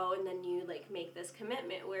you go, and then you, like, make this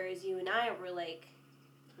commitment, whereas you and I were, like...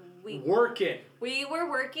 Working. We were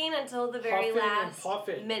working until the very Huffing and last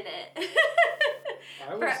puffing. minute.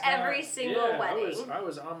 For every single wedding. I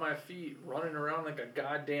was on my feet running around like a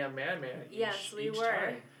goddamn madman. Yes, we each were.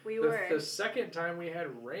 time. We were. The second time we had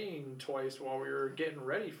rain twice while we were getting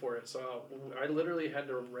ready for it. So I literally had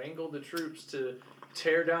to wrangle the troops to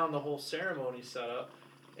tear down the whole ceremony setup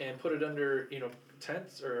and put it under,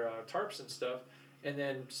 tents or tarps and stuff, and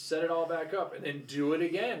then set it all back up and then do it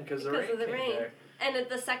again because the rain came back. And at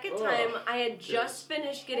the second Ugh, time, I had just it's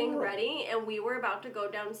finished getting horrible. ready, and we were about to go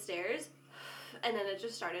downstairs, and then it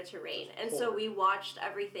just started to rain. And so Horrible. we watched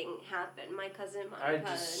everything happen. My cousin I Monica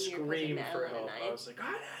just and your cousin screamed for Madeline help. and I was like,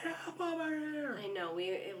 I need help over here. I know,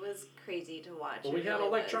 it was crazy to watch. Well, we It had really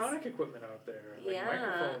electronic equipment out there, like yeah,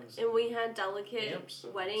 microphones and we had delicate amps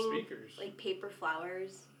and wedding, speakers. like paper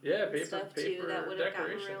flowers. Yeah, and paper, stuff, too, paper that would've gotten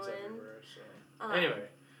decorations ruined. everywhere. So. Anyway,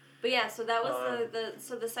 But yeah, so that was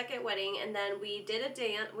the second wedding, and then we did a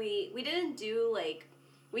dance. We didn't do, like,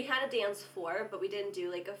 we had a dance floor, but we didn't do,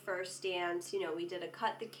 like, a first dance. We did a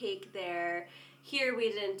cut the cake there. Here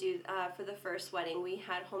we didn't do, for the first wedding, we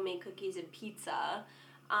had homemade cookies and pizza.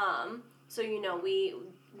 So, we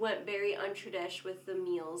went very untradish with the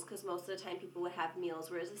meals, because most of the time people would have meals,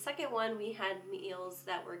 whereas the second one, we had meals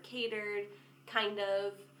that were catered, kind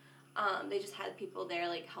of. They just had people there,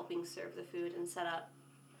 like, helping serve the food and set up.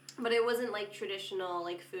 But it wasn't, like, traditional,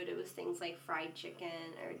 like, food. It was things like fried chicken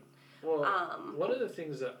or Well, one of the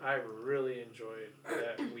things that I really enjoyed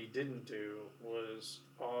that we didn't do was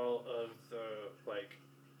all of the like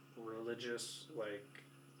religious like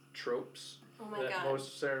tropes Oh my that God.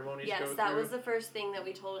 most ceremonies go Yes, through. that was the first thing that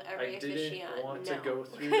we told every I didn't officiant. want no. to go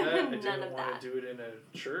through that. I None didn't of want that. to do it in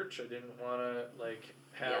a church. I didn't want to like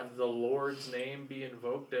have Yep. the Lord's name be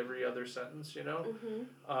invoked every other sentence, you know.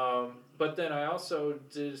 Mm-hmm. But then I also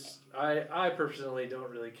just I personally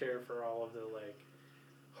don't really care for all of the like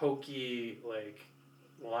hokey like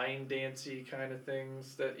line dancey kind of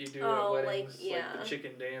things that you do Oh, at like, weddings, like yeah. the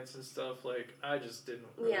chicken dance and stuff. Like I just didn't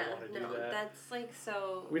really Yeah, want to no, do that. that's like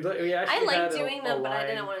so. We actually I like had doing a them, but I line-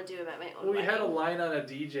 didn't want to do them at my own We wedding. had a line on a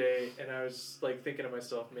DJ, and I was like thinking to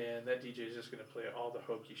myself, man, that DJ is just gonna play all the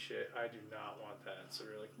hokey shit. I do not want that. So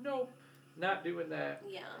we were like, nope, not doing that.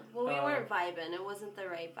 Yeah, well, we weren't vibing. It wasn't the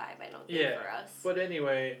right vibe, I don't think, Yeah, for us. But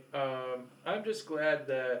anyway, I'm just glad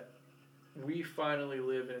that we finally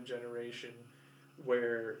live in a generation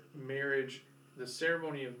where marriage, the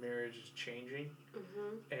ceremony of marriage is changing,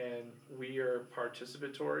 Mm-hmm. and we are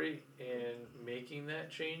participatory in making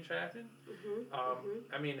that change happen.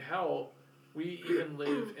 Mm-hmm. I mean, hell, we even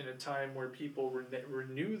live in a time where people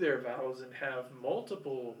renew their vows and have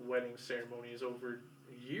multiple wedding ceremonies over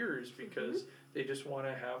years because they just want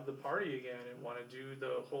to have the party again and want to do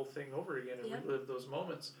the whole thing over again and Yep. relive those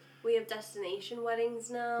moments. We have destination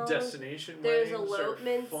weddings now. Destination There's weddings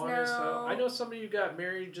elopements are fun as hell. now. I know somebody who got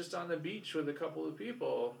married just on the beach with a couple of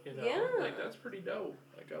people, you know? Yeah. Like, that's pretty dope.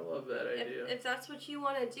 Like, I love that idea. If that's what you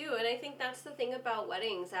want to do. And I think that's the thing about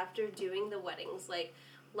weddings after doing the weddings. Like,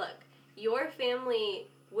 look, your family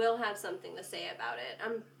will have something to say about it.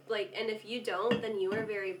 And if you don't, then you are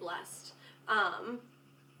very blessed.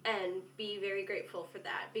 And be very grateful for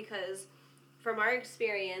that, because from our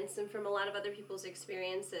experience and from a lot of other people's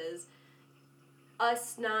experiences,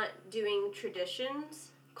 us not doing traditions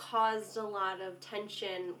caused a lot of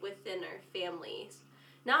tension within our families.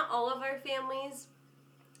 Not all of our families,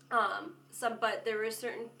 but there were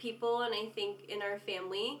certain people, and I think in our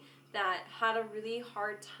family, that had a really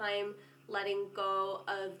hard time letting go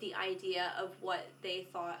of the idea of what they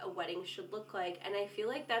thought a wedding should look like. And I feel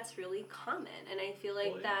like that's really common. And I feel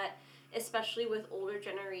like that, especially with older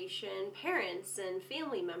generation parents and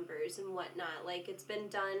family members and whatnot, like it's been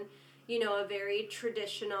done, you know, a very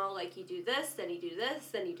traditional, like you do this, then you do this,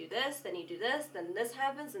 then you do this, then you do this, then this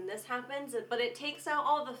happens, and this happens, but it takes out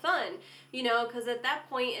all the fun, you know, because at that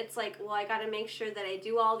point it's like, well, I got to make sure that I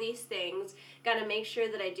do all these things, got to make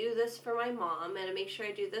sure that I do this for my mom, got to make sure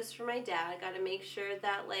I do this for my dad, got to make sure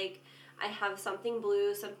that, like, I have something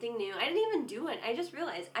blue, something new. I didn't even do it. I just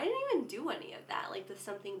realized I didn't even do any of that. Like the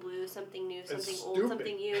something blue, something new, something old, stupid.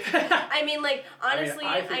 something used. I mean, like, honestly,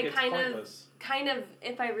 I think I it's pointless. kind of,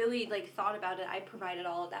 if I really, like, thought about it, I provided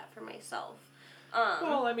all of that for myself.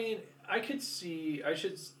 Well, I mean, I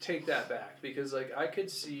should take that back, because, like, I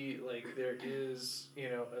could see, like, there is, you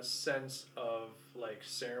know, a sense of, like,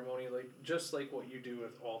 ceremony, like, just like what you do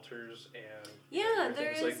with altars and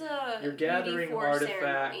there things. is like, a you're gathering before artifacts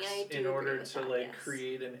ceremony. I do in agree order with to, that, like, yes.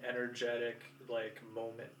 create an energetic, like,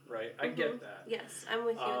 moment, right? I get that. Yes, I'm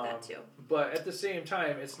with you with that too. But at the same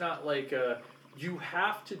time, it's not like, you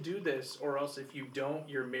have to do this, or else if you don't,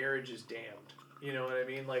 your marriage is damned. You know what I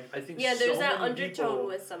mean? Like, I think Yeah, there's that many undertone people,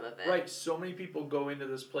 with some of it. Right, so many people go into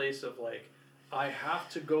this place of, like, I have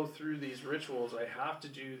to go through these rituals, I have to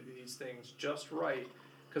do these things just right,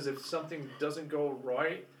 because if something doesn't go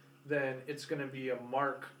right, then it's going to be a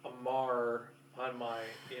mar on my,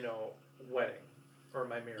 you know, wedding, or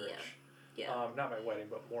my marriage. Yeah. Not my wedding,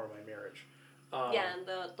 but more my marriage. And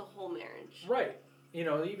the whole marriage. Right. You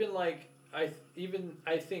know, even, like, I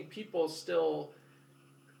think people still,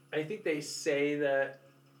 I think they say that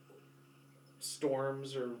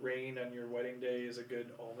storms or rain on your wedding day is a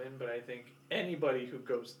good omen, but I think anybody who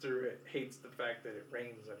goes through it hates the fact that it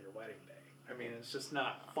rains on your wedding day. I mean, it's just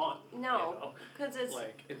not fun. No, because you know?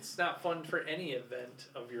 Like, it's not fun for any event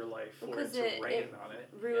of your life for it to rain on it.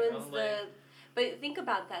 Ruins But think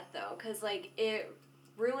about that, though, because, like, it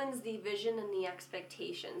ruins the vision and the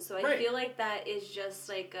expectation. So I feel like that is just,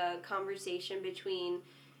 like, a conversation between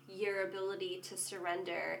your ability to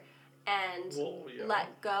surrender and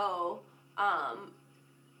let go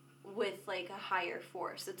with, like, a higher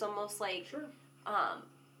force. It's almost like,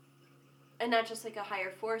 and not just like a higher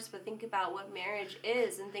force, but think about what marriage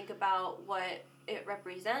is and think about what it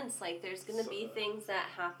represents. Like, there's going to be things that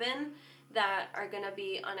happen that are going to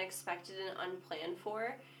be unexpected and unplanned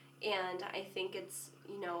for. And I think it's,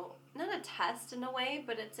 you know, not a test in a way,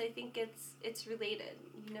 but I think it's related,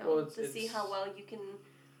 you know, to see how well you can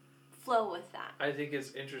flow with that. I think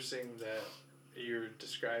it's interesting that you're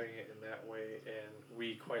describing it in that way, and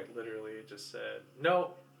we quite literally just said,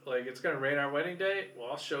 no, like, it's going to rain our wedding day? Well,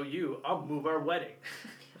 I'll show you. I'll move our wedding.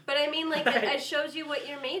 But I mean, like, it shows you what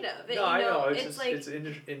you're made of. No, I know. It's just, like, it's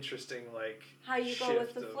interesting, like, how you go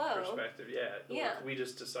with the flow. Perspective. Yeah. Yeah. Like, we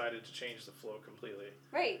just decided to change the flow completely.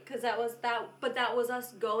 Right, because that was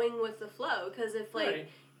us going with the flow. Because if, like, Right.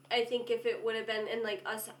 I think if it would have been, and, like,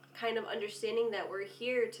 us kind of understanding that we're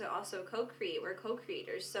here to also co-create, we're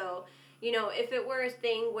co-creators. So, you know, if it were a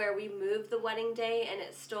thing where we moved the wedding day and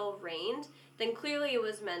it still rained, then clearly it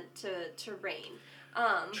was meant to rain.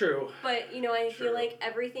 True. But, you know, I True. feel like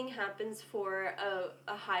everything happens for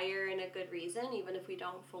a higher and a good reason, even if we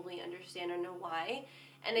don't fully understand or know why.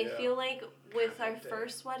 And I feel like with our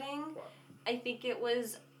first wedding, Wow. I think it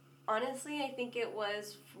was, honestly,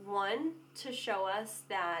 one, to show us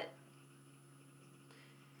that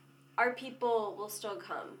our people will still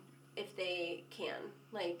come if they can.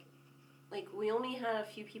 Like we only had a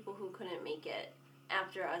few people who couldn't make it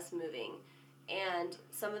after us moving. And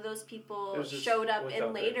some of those people showed up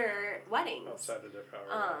in later weddings. Outside of their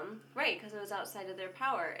power. Right, because it was outside of their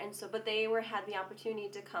power. And so, but they had the opportunity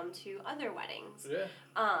to come to other weddings. Yeah.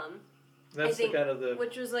 That's the kind of the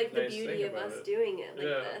which was like the nice beauty of us doing it like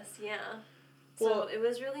this. Yeah. Well, So it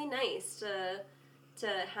was really nice to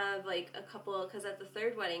have like a couple, because at the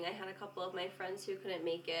third wedding I had a couple of my friends who couldn't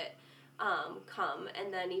make it come,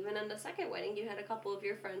 and then even in the second wedding you had a couple of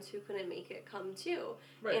your friends who couldn't make it come too.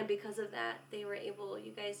 Right. And because of that they were able,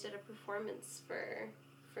 you guys did a performance for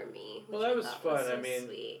me. Well, that was fun. Was so I mean,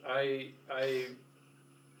 sweet. I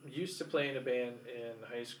used to play in a band in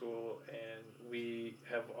high school, and we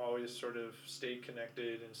have always sort of stayed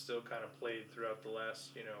connected and still kind of played throughout the last,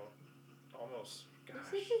 almost, You're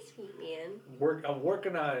such a sweet man. I'm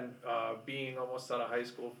working on being almost out of high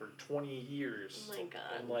school for 20 years. Oh my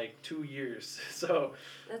god. In like 2 years. So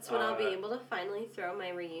that's when I'll be able to finally throw my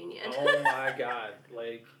reunion. Oh my god.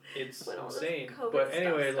 Like, it's when insane. COVID But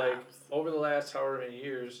anyway, stuff like, stops. over the last however many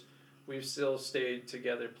years, we've still stayed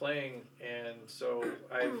together playing, and so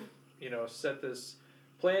I've, set this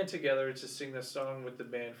plan together to sing this song with the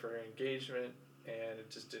band for our engagement, and it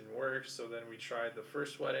just didn't work. So then we tried the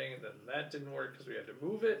first wedding, and then that didn't work because we had to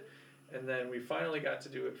move it, and then we finally got to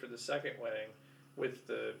do it for the second wedding with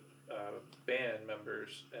the band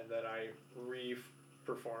members, and then I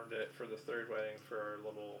performed it for the third wedding for our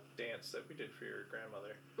little dance that we did for your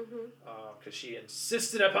grandmother, because she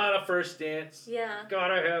insisted upon a first dance. Yeah.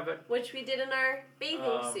 Gotta have it. Which we did in our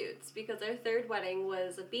bathing suits, because our third wedding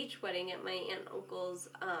was a beach wedding at my aunt and uncle's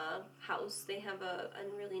house. They have a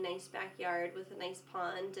really nice backyard with a nice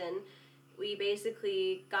pond, and we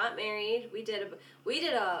basically got married. We did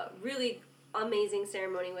a really amazing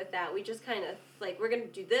ceremony with that. We just kind of like, we're gonna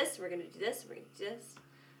do this, we're gonna do this, we're gonna do this.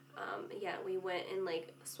 We went and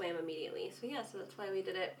like swam immediately. So that's why we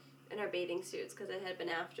did it in our bathing suits, because it had been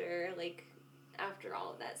after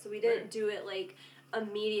all of that. So we didn't do it like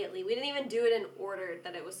immediately. We didn't even do it in order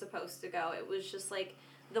that it was supposed to go. It was just like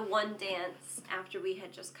the one dance after we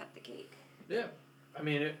had just cut the cake. Yeah, I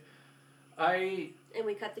mean and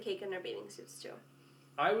we cut the cake in our bathing suits too.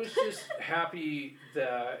 I was just happy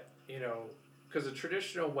that, because a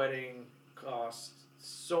traditional wedding costs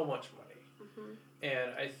so much money. Mm-hmm.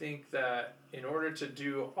 And I think that in order to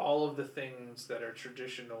do all of the things that are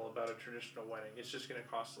traditional about a traditional wedding, it's just going to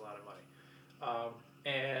cost a lot of money.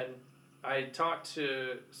 And I talked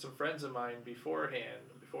to some friends of mine beforehand,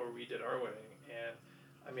 before we did our wedding, and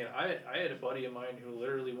I mean, I had a buddy of mine who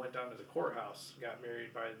literally went down to the courthouse, got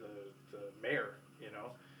married by the mayor,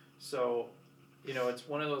 So, it's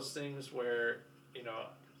one of those things where,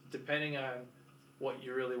 depending on what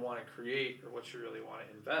you really want to create or what you really want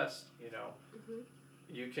to invest,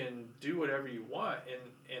 you can do whatever you want.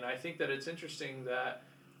 And I think that it's interesting that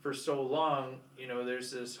for so long,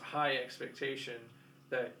 there's this high expectation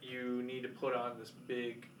that you need to put on this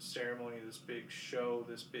big ceremony, this big show,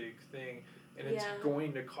 this big thing, and it's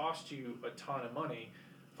going to cost you a ton of money.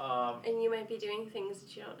 And you might be doing things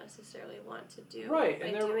that you don't necessarily want to do by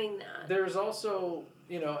doing that. There's also,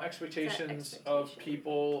 expectations of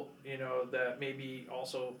people, that may be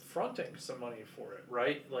also fronting some money for it,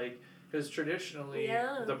 right? Like, because traditionally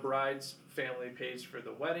the bride's family pays for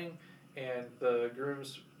the wedding, and the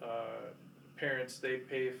groom's parents, they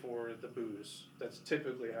pay for the booze. That's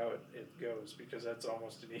typically how it goes, because that's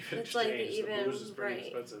almost an even it's exchange. Like the booze is pretty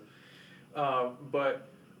expensive. But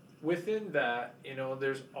within that,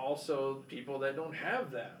 there's also people that don't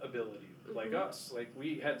have that ability, like us. Like,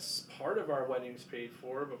 we had part of our weddings paid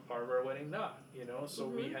for, but part of our wedding not, so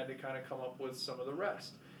we had to kind of come up with some of the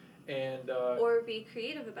rest. And or be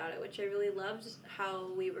creative about it, which I really loved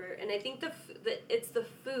how we were. And I think it's the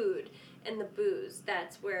food and the booze.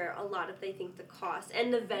 That's where a lot of, they think, the cost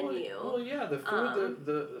and the venue. Well, yeah, the food,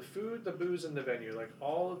 the food, the booze, and the venue, like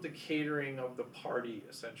all of the catering of the party,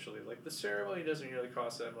 essentially. Like the ceremony doesn't really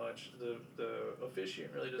cost that much. The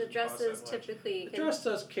officiant really doesn't the dresses cost that much. typically The dress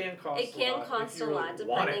can cost it can a lot. cost if you a really lot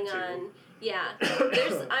want depending it to. on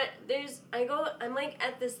I'm like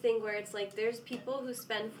at this thing where it's like there's people who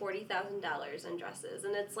spend $40,000 on dresses,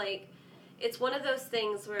 and it's like it's one of those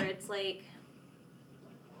things where it's like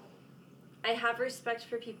I have respect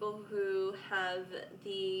for people who have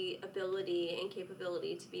the ability and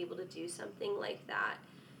capability to be able to do something like that.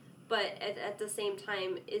 But at the same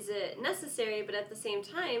time, is it necessary? But at the same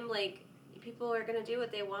time, like, people are going to do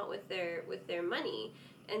what they want with their money.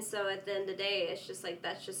 And so at the end of the day, it's just like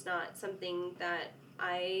that's just not something that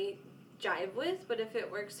I jive with. But if it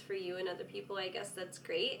works for you and other people, I guess that's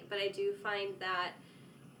great. But I do find that,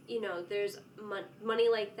 there's money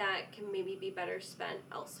like that can maybe be better spent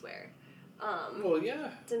elsewhere. Well, yeah.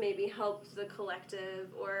 To maybe help the collective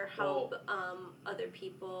or help other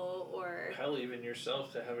people or hell, even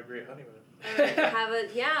yourself to have a great honeymoon.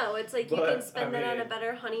 It's like you can spend it on a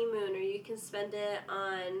better honeymoon, or you can spend it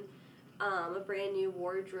on a brand new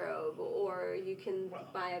wardrobe, or you can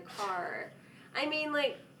buy a car. I mean,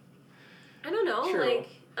 like, I don't know. True. Like,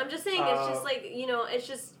 I'm just saying, it's just like, it's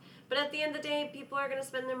just. But at the end of the day, people are going to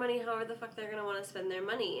spend their money however the fuck they're going to want to spend their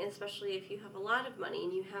money, especially if you have a lot of money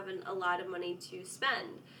and you have a lot of money to spend.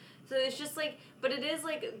 So it's just like, but it is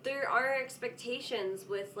like, there are expectations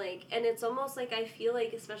with like, and it's almost like I feel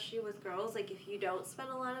like, especially with girls, like if you don't spend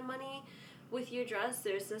a lot of money with your dress,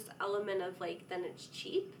 there's this element of like, then it's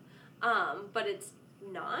cheap. But it's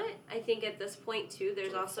not. I think at this point too,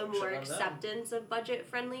 there's also more acceptance of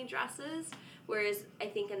budget-friendly dresses. Whereas I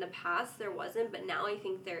think in the past there wasn't, but now I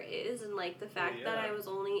think there is. And like the fact that I was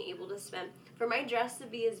only able to spend, for my dress to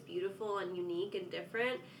be as beautiful and unique and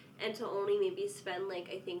different, and to only maybe spend like,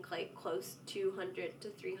 I think like close to $200 to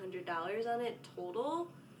 $300 on it total,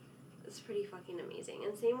 is pretty fucking amazing.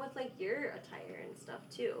 And same with like your attire and stuff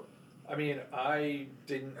too. I mean, I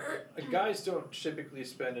didn't. Guys don't typically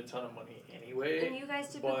spend a ton of money anyway. And you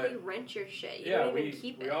guys typically rent your shit. You don't even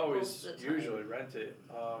keep it. We always most of the time. usually rent it.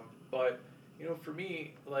 But for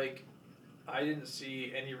me, like, I didn't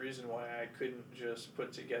see any reason why I couldn't just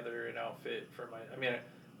put together an outfit for my. I mean,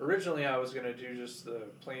 originally I was gonna do just the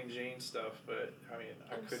plain Jane stuff, but I mean,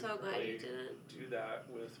 I couldn't so glad really you didn't do that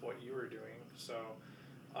with what you were doing. So.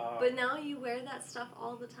 But now you wear that stuff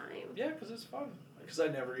all the time. Yeah, because it's fun. Because I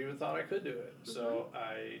never even thought I could do it. Mm-hmm. So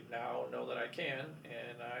I now know that I can,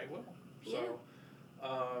 and I will. So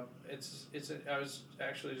I was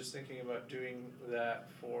actually just thinking about doing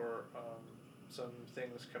that for some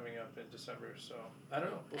things coming up in December. So I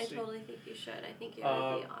don't know. We'll see. I totally think you should. I think it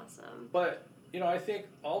would be awesome. But I think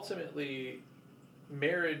ultimately,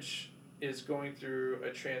 marriage is going through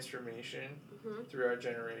a transformation through our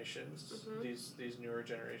generations. These newer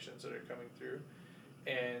generations that are coming through,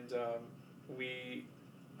 and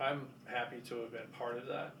I'm happy to have been part of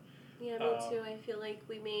that. Yeah, me too. I feel like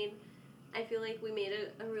we made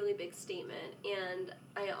a really big statement, and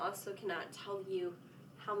I also cannot tell you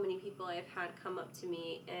how many people I've had come up to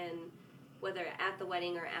me, and whether at the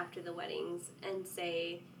wedding or after the weddings, and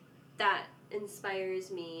say that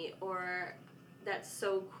inspires me, or that's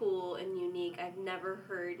so cool and unique. I've never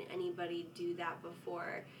heard anybody do that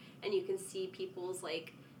before, and you can see people's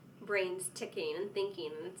like brains ticking and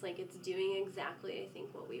thinking, and it's like it's doing exactly, I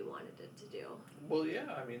think, what we wanted it to do. Well,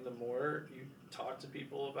 yeah, I mean, the more you talk to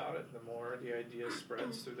people about it, the more the idea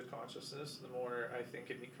spreads through the consciousness, the more I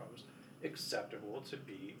think it becomes acceptable to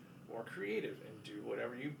be more creative and do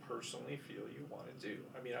whatever you personally feel you want to do.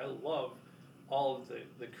 I mean, I love all of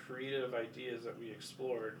the creative ideas that we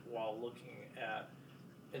explored while looking at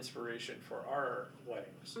inspiration for our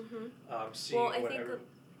weddings.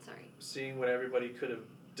 Seeing what everybody could have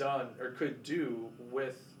done or could do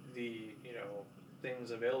with the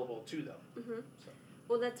things available to them. So.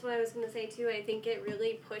 Well, that's what I was going to say too. I think it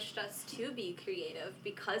really pushed us to be creative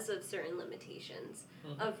because of certain limitations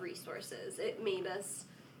of resources. It made us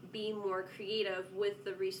be more creative with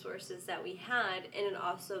the resources that we had, and it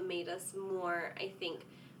also made us more, I think,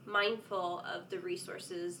 mindful of the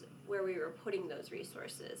resources, where we were putting those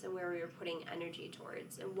resources and where we were putting energy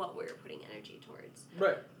towards and what we were putting energy towards.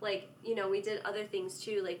 Right. Like, we did other things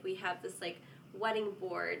too. Like, we have this like wedding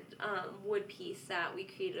board wood piece that we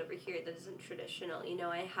created over here that isn't traditional.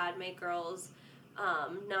 I had my girls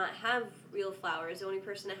not have real flowers. The only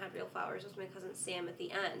person that had real flowers was my cousin Sam at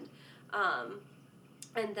the end.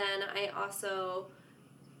 And then I also,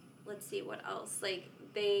 let's see what else. Like,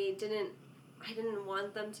 I didn't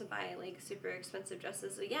want them to buy like super expensive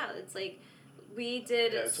dresses. So yeah, it's like We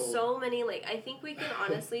did Yeah, totally. so many, like, I think we can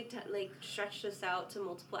honestly, stretch this out to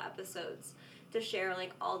multiple episodes to share,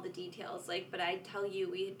 like, all the details. Like, but I tell you,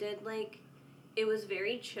 we did, like, it was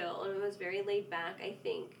very chill and it was very laid back, I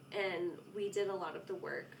think. And we did a lot of the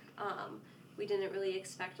work. We didn't really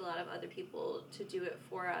expect a lot of other people to do it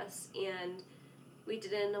for us. And we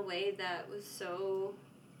did it in a way that was so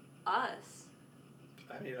us.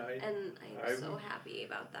 I mean, And I'm so happy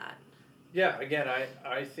about that. Yeah, again,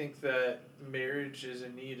 I think that marriage is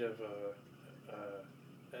in need of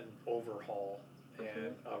an overhaul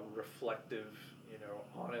and a reflective,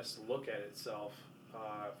 honest look at itself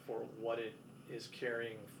for what it is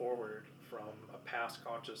carrying forward from a past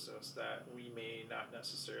consciousness that we may not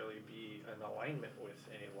necessarily be in alignment with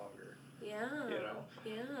any longer. Yeah.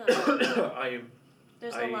 Yeah.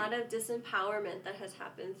 There's a lot of disempowerment that has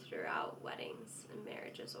happened throughout weddings and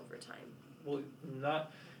marriages over time. Well,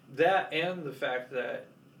 not that, and the fact that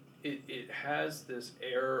it has this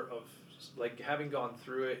air of, like, having gone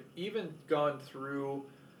through it, even gone through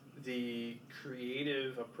the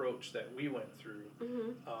creative approach that we went through,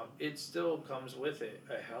 it still comes with it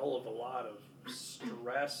a hell of a lot of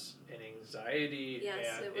stress and anxiety.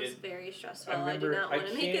 Yes, and it was very stressful. I do not want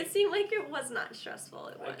to make it seem like it was not stressful.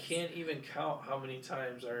 It was. I can't even count how many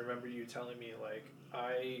times I remember you telling me, like,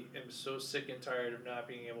 I am so sick and tired of not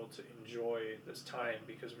being able to enjoy this time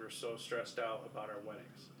because we're so stressed out about our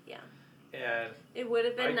weddings. Yeah. And it would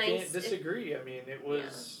have been nice. I can't if, disagree. I mean, it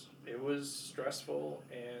was stressful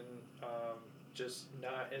and just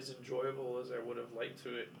not as enjoyable as I would have liked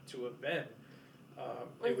to have been.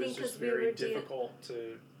 It was just very difficult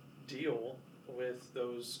to deal with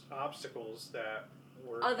those obstacles that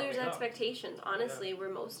were others' coming expectations. Honestly, were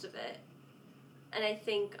most of it. And I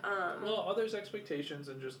think well, others' expectations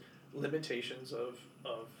and just limitations of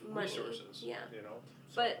money, resources. Yeah. So.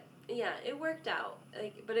 But yeah, it worked out.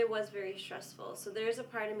 But it was very stressful. So there's a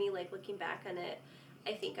part of me, like, looking back on it,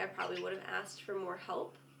 I think I probably would have asked for more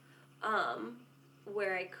help.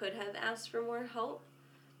 Where I could have asked for more help,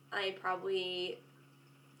 I probably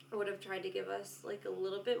would have tried to give us, like, a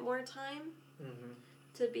little bit more time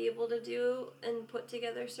to be able to do and put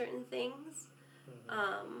together certain things.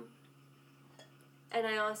 And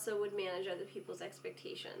I also would manage other people's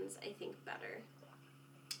expectations, I think, better.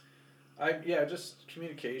 Just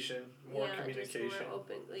communication, more communication. Just more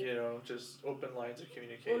open, just open lines of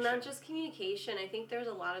communication. Well, not just communication. I think there's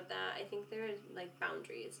a lot of that. I think there's, like,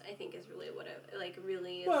 boundaries. I think is really what it, like,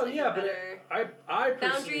 really is. Well, like, yeah, better but I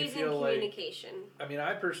personally boundaries feel and communication. I mean,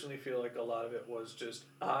 I personally feel like a lot of it was just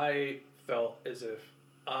I felt as if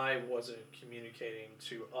I wasn't communicating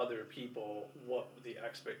to other people what the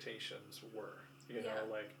expectations were.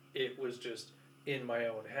 Like, it was just in my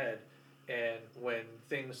own head. And when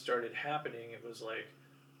things started happening, it was like,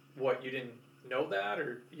 what, you didn't know that,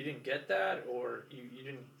 or you didn't get that, or you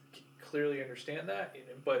didn't clearly understand that?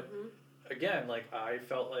 But again, like, I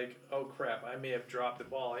felt like, oh crap, I may have dropped the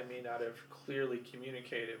ball. I may not have clearly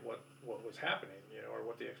communicated what was happening, or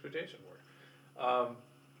what the expectations were.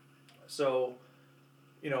 So,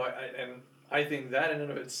 I think that in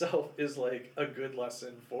and of itself is, like, a good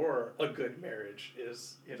lesson for a good marriage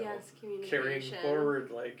is, carrying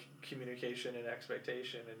forward, like, communication and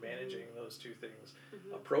expectation and managing those two things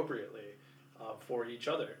appropriately for each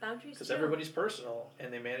other. Boundaries, because everybody's personal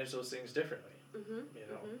and they manage those things differently.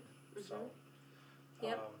 So.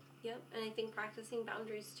 Yep, and I think practicing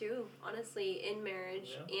boundaries too, honestly, in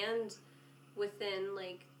marriage and within,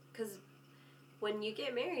 like, because when you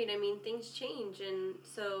get married, I mean, things change, and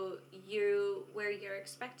so where you're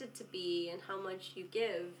expected to be and how much you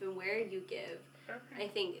give and where you give, I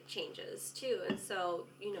think it changes too. And so,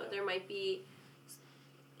 there might be,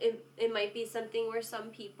 it might be something where some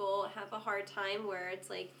people have a hard time where it's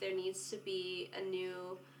like there needs to be a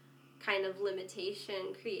new kind of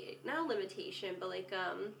not limitation, but like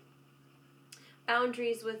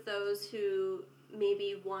boundaries with those who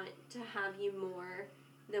maybe want to have you more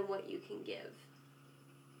than what you can give.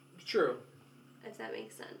 True. If that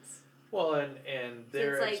makes sense. Well, and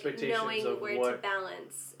their so it's expectations like knowing of where what to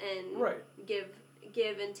balance and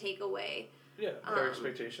give and take away. Yeah, their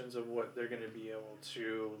expectations of what they're going to be able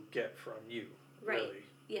to get from you. Right. Really.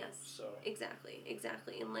 Yes. So. Exactly,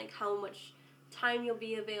 and like how much time you'll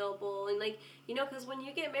be available, and like because when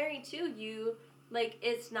you get married too, you like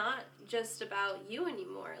it's not just about you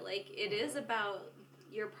anymore. Like it is about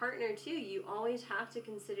your partner too. You always have to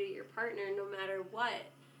consider your partner no matter what.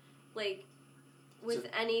 Like, with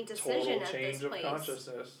any decision at this place. Total change of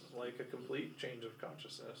consciousness, like a complete change of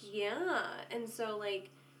consciousness. Yeah, and so, like,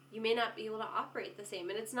 you may not be able to operate the same,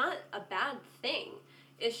 and it's not a bad thing.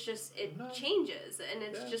 It's just, it No. changes, and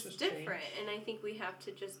it's Yeah, it's just just different. change. And I think we have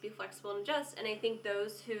to just be flexible and adjust. And I think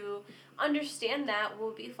those who understand that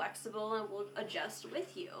will be flexible and will adjust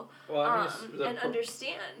with you, Well, I mean, and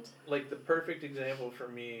understand. like the perfect example for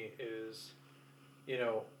me is,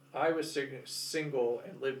 I was single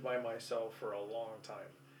and lived by myself for a long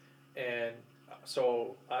time, and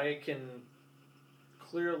so I can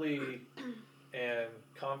clearly and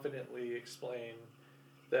confidently explain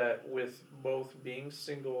that with both being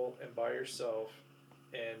single and by yourself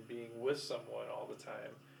and being with someone all the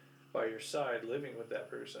time by your side, living with that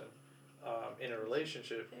person in a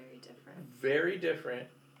relationship, Very different. very different.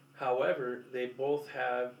 However, they both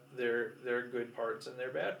have their good parts and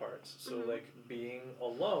their bad parts. So Mhm. like being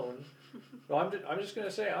alone, no, I'm just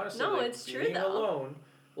gonna say honestly, No, like, it's true, being though. alone,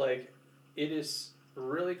 like it is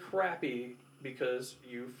really crappy because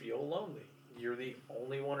you feel lonely. You're the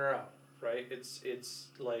only one around, right? It's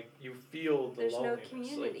like you feel the There's no loneliness. Like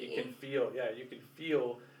community. you can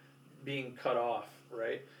feel being cut off,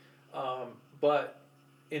 right? But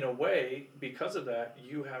in a way, because of that,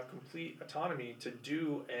 you have complete autonomy to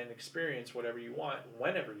do and experience whatever you want,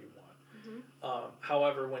 whenever you want. Mhm.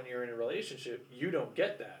 However, when you're in a relationship, you don't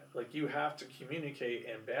get that. Like, you have to communicate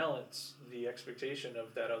and balance the expectation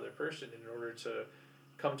of that other person in order to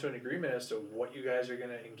come to an agreement as to what you guys are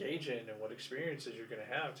going to engage in and what experiences you're going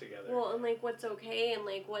to have together. Well, and like what's okay and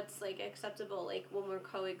like what's like acceptable, like when we're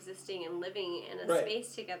coexisting and living in a Right.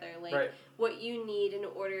 space together, like Right. what you need in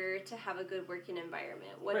order to have a good working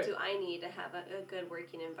environment. What Right. do I need to have a good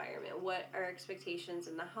working environment? What are expectations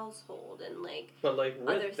in the household and like But like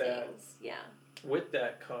other with that, things? Yeah. with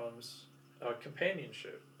that comes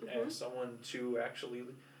companionship Mhm. and someone to actually,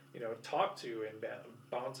 talk to and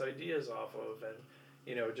bounce ideas off of, and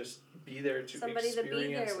just be there to Somebody to be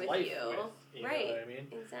experience there with life you. with. You Right. know what I mean?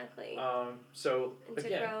 Exactly. So And to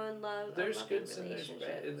again, grow and love there's a loving goods and there's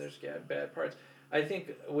relationship. bad, and there's bad parts. I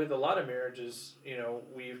think with a lot of marriages,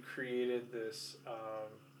 we've created this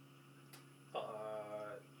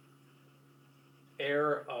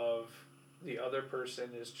air of the other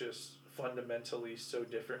person is just fundamentally so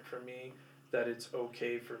different from me that it's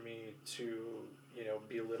okay for me to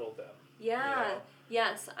belittle them. Yeah.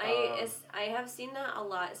 Yes, Um, I have seen that a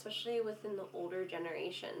lot, especially within the older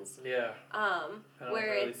generations. Yeah. I don't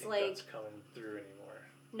Where really it's think like that's coming through anymore.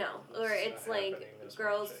 no, It's or not it's like happening as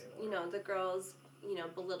girls, much anymore. the girls,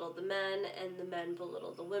 belittle the men and the men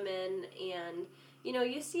belittle the women, and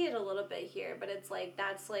you see it a little bit here, but it's like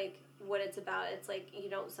that's like what it's about. It's like you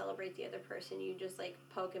don't celebrate the other person, you just like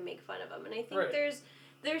poke and make fun of them. And I think Right.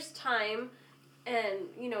 there's time and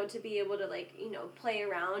to be able to like play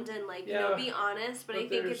around and like Yeah, be honest, but I but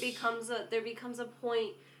think there's- there becomes a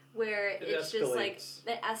point where It it's just like escalates.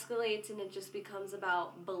 it escalates and it just becomes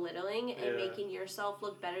about belittling and Yeah. making yourself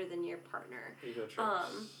look better than your partner. Ego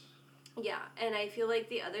trips. Yeah, and I feel like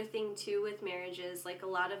the other thing too with marriages, like a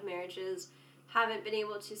lot of marriages haven't been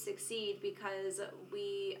able to succeed because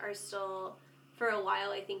we are still, for a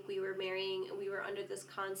while, I think we were under this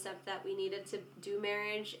concept that we needed to do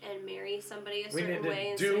marriage and marry somebody a We certain need way to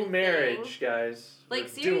and do certain marriage, thing. guys. Like,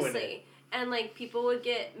 We're doing it. seriously. And, like, people would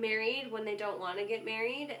get married when they don't want to get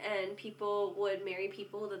married, and people would marry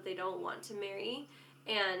people that they don't want to marry,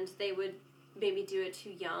 and they would maybe do it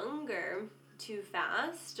too young or too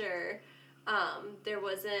fast, or there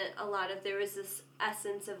was this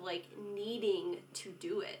essence of, like, needing to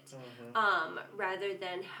do it, rather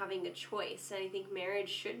than having a choice. And I think marriage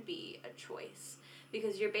should be a choice,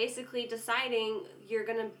 because you're basically deciding you're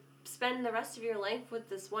going to spend the rest of your life with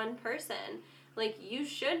this one person. Like, you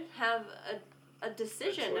should have a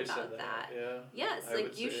decision choice about in that. Yeah. Yes, I like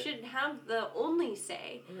would you say. should have the only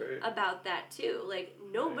say Right. about that too. Like,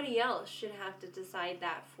 nobody else should have to decide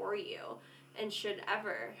that for you and should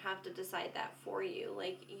ever have to decide that for you.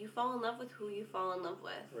 Like, you fall in love with who you fall in love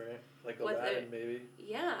with. Right. Like With Aladdin, it- maybe.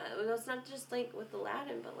 Yeah, well, it's not just like with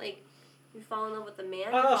Aladdin, but like you fall in love with the man. you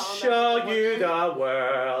I'll fall in show love with you woman. the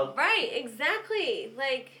world. Right, exactly.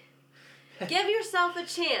 Like, give yourself a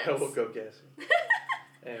chance. We'll go guessing.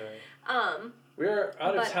 Anyway. We're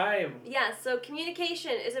out of But- time. Yeah, so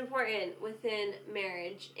communication is important within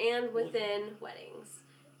marriage and within weddings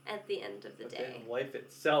at the end of the day. Within life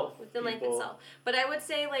itself. Within life people. itself. But I would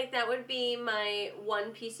say, like, that would be my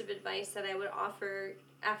one piece of advice that I would offer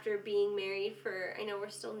after being married for, I know we're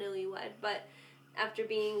still newlywed, but after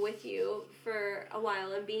being with you for a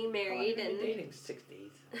while and being married I've been and dating 6 days.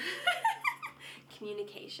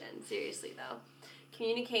 communication, seriously though.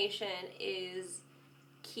 Communication is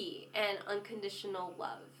key, and unconditional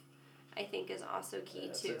love, I think, is also key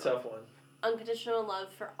That's too. a tough one. Unconditional love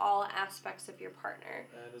for all aspects of your partner.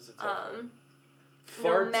 That is a tough one.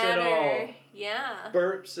 Farts and all. Yeah.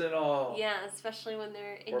 Burps and all. Yeah, especially when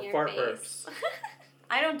they're in Or your fart face. burps.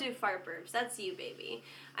 I don't do fart burps. That's you, baby.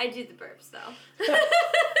 I do the burps, though.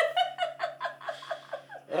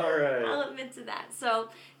 All right. I'll admit to that. So,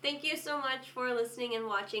 thank you so much for listening and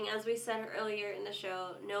watching. As we said earlier in the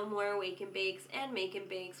show, no more Wake and Bakes and Make and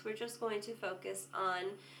Bakes. We're just going to focus on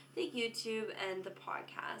the YouTube and the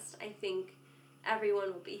podcast. I think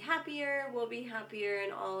everyone will be happier, we'll be happier,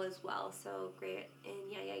 and all is well. So, great. And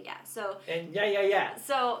yeah. So,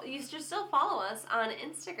 So, you should still follow us on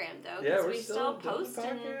Instagram, though. Yeah, Because we're we still post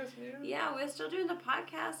and yeah, we're still doing the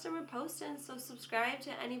podcast and we're posting. So subscribe to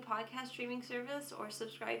any podcast streaming service or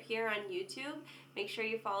subscribe here on YouTube. Make sure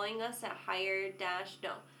you're following us at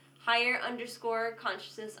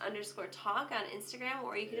higher_consciousness_talk on Instagram,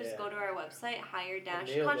 or you can just go to our website,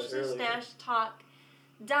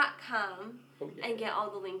 higher-consciousness-talk.com and get all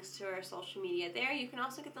the links to our social media there. You can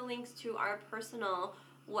also get the links to our personal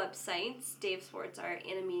websites, Dave Swartz Art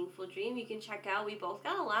and A Meaningful Dream. You can check out. We both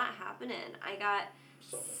got a lot happening. I got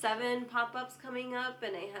 7 pop-ups coming up,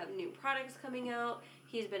 and I have new products coming out.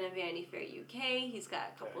 He's been at Vanity Fair UK. He's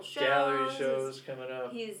got a couple shows. Gallery shows coming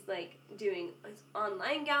up. He's like doing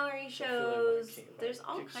online gallery shows. There's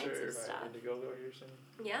all kinds of stuff.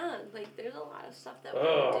 Yeah, like there's a lot of stuff that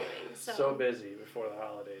we're doing. So busy before the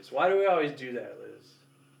holidays. Why do we always do that, Liz?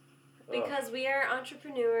 Because we are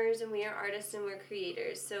entrepreneurs and we are artists and we're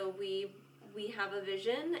creators. So we have a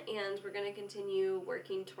vision and we're going to continue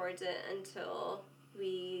working towards it until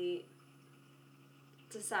we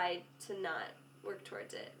decide to not work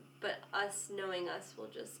towards it. But us knowing us will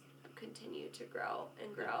just continue to grow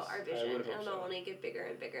and grow our vision, and it'll only get bigger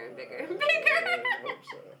and bigger and bigger and bigger. I hope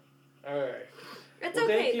so. All right. It's well,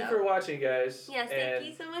 okay, thank you for watching, guys. Yes, thank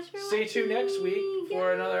you so much for watching. Stay tuned next week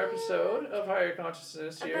for another Yes. episode of Higher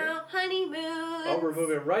Consciousness here. About honeymoons. Oh, we're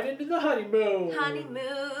moving right into the honeymoon.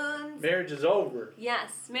 Honeymoons. Marriage is over.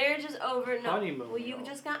 Yes, marriage is over. No. Honeymoon. Well, you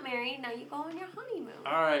just got married. Now you go on your honeymoon.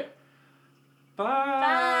 All right. Bye.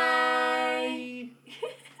 Bye.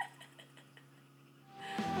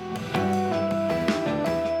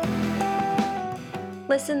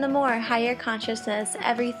 Listen to more Higher Consciousness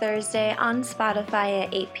every Thursday on Spotify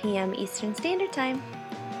at 8 p.m. Eastern Standard Time.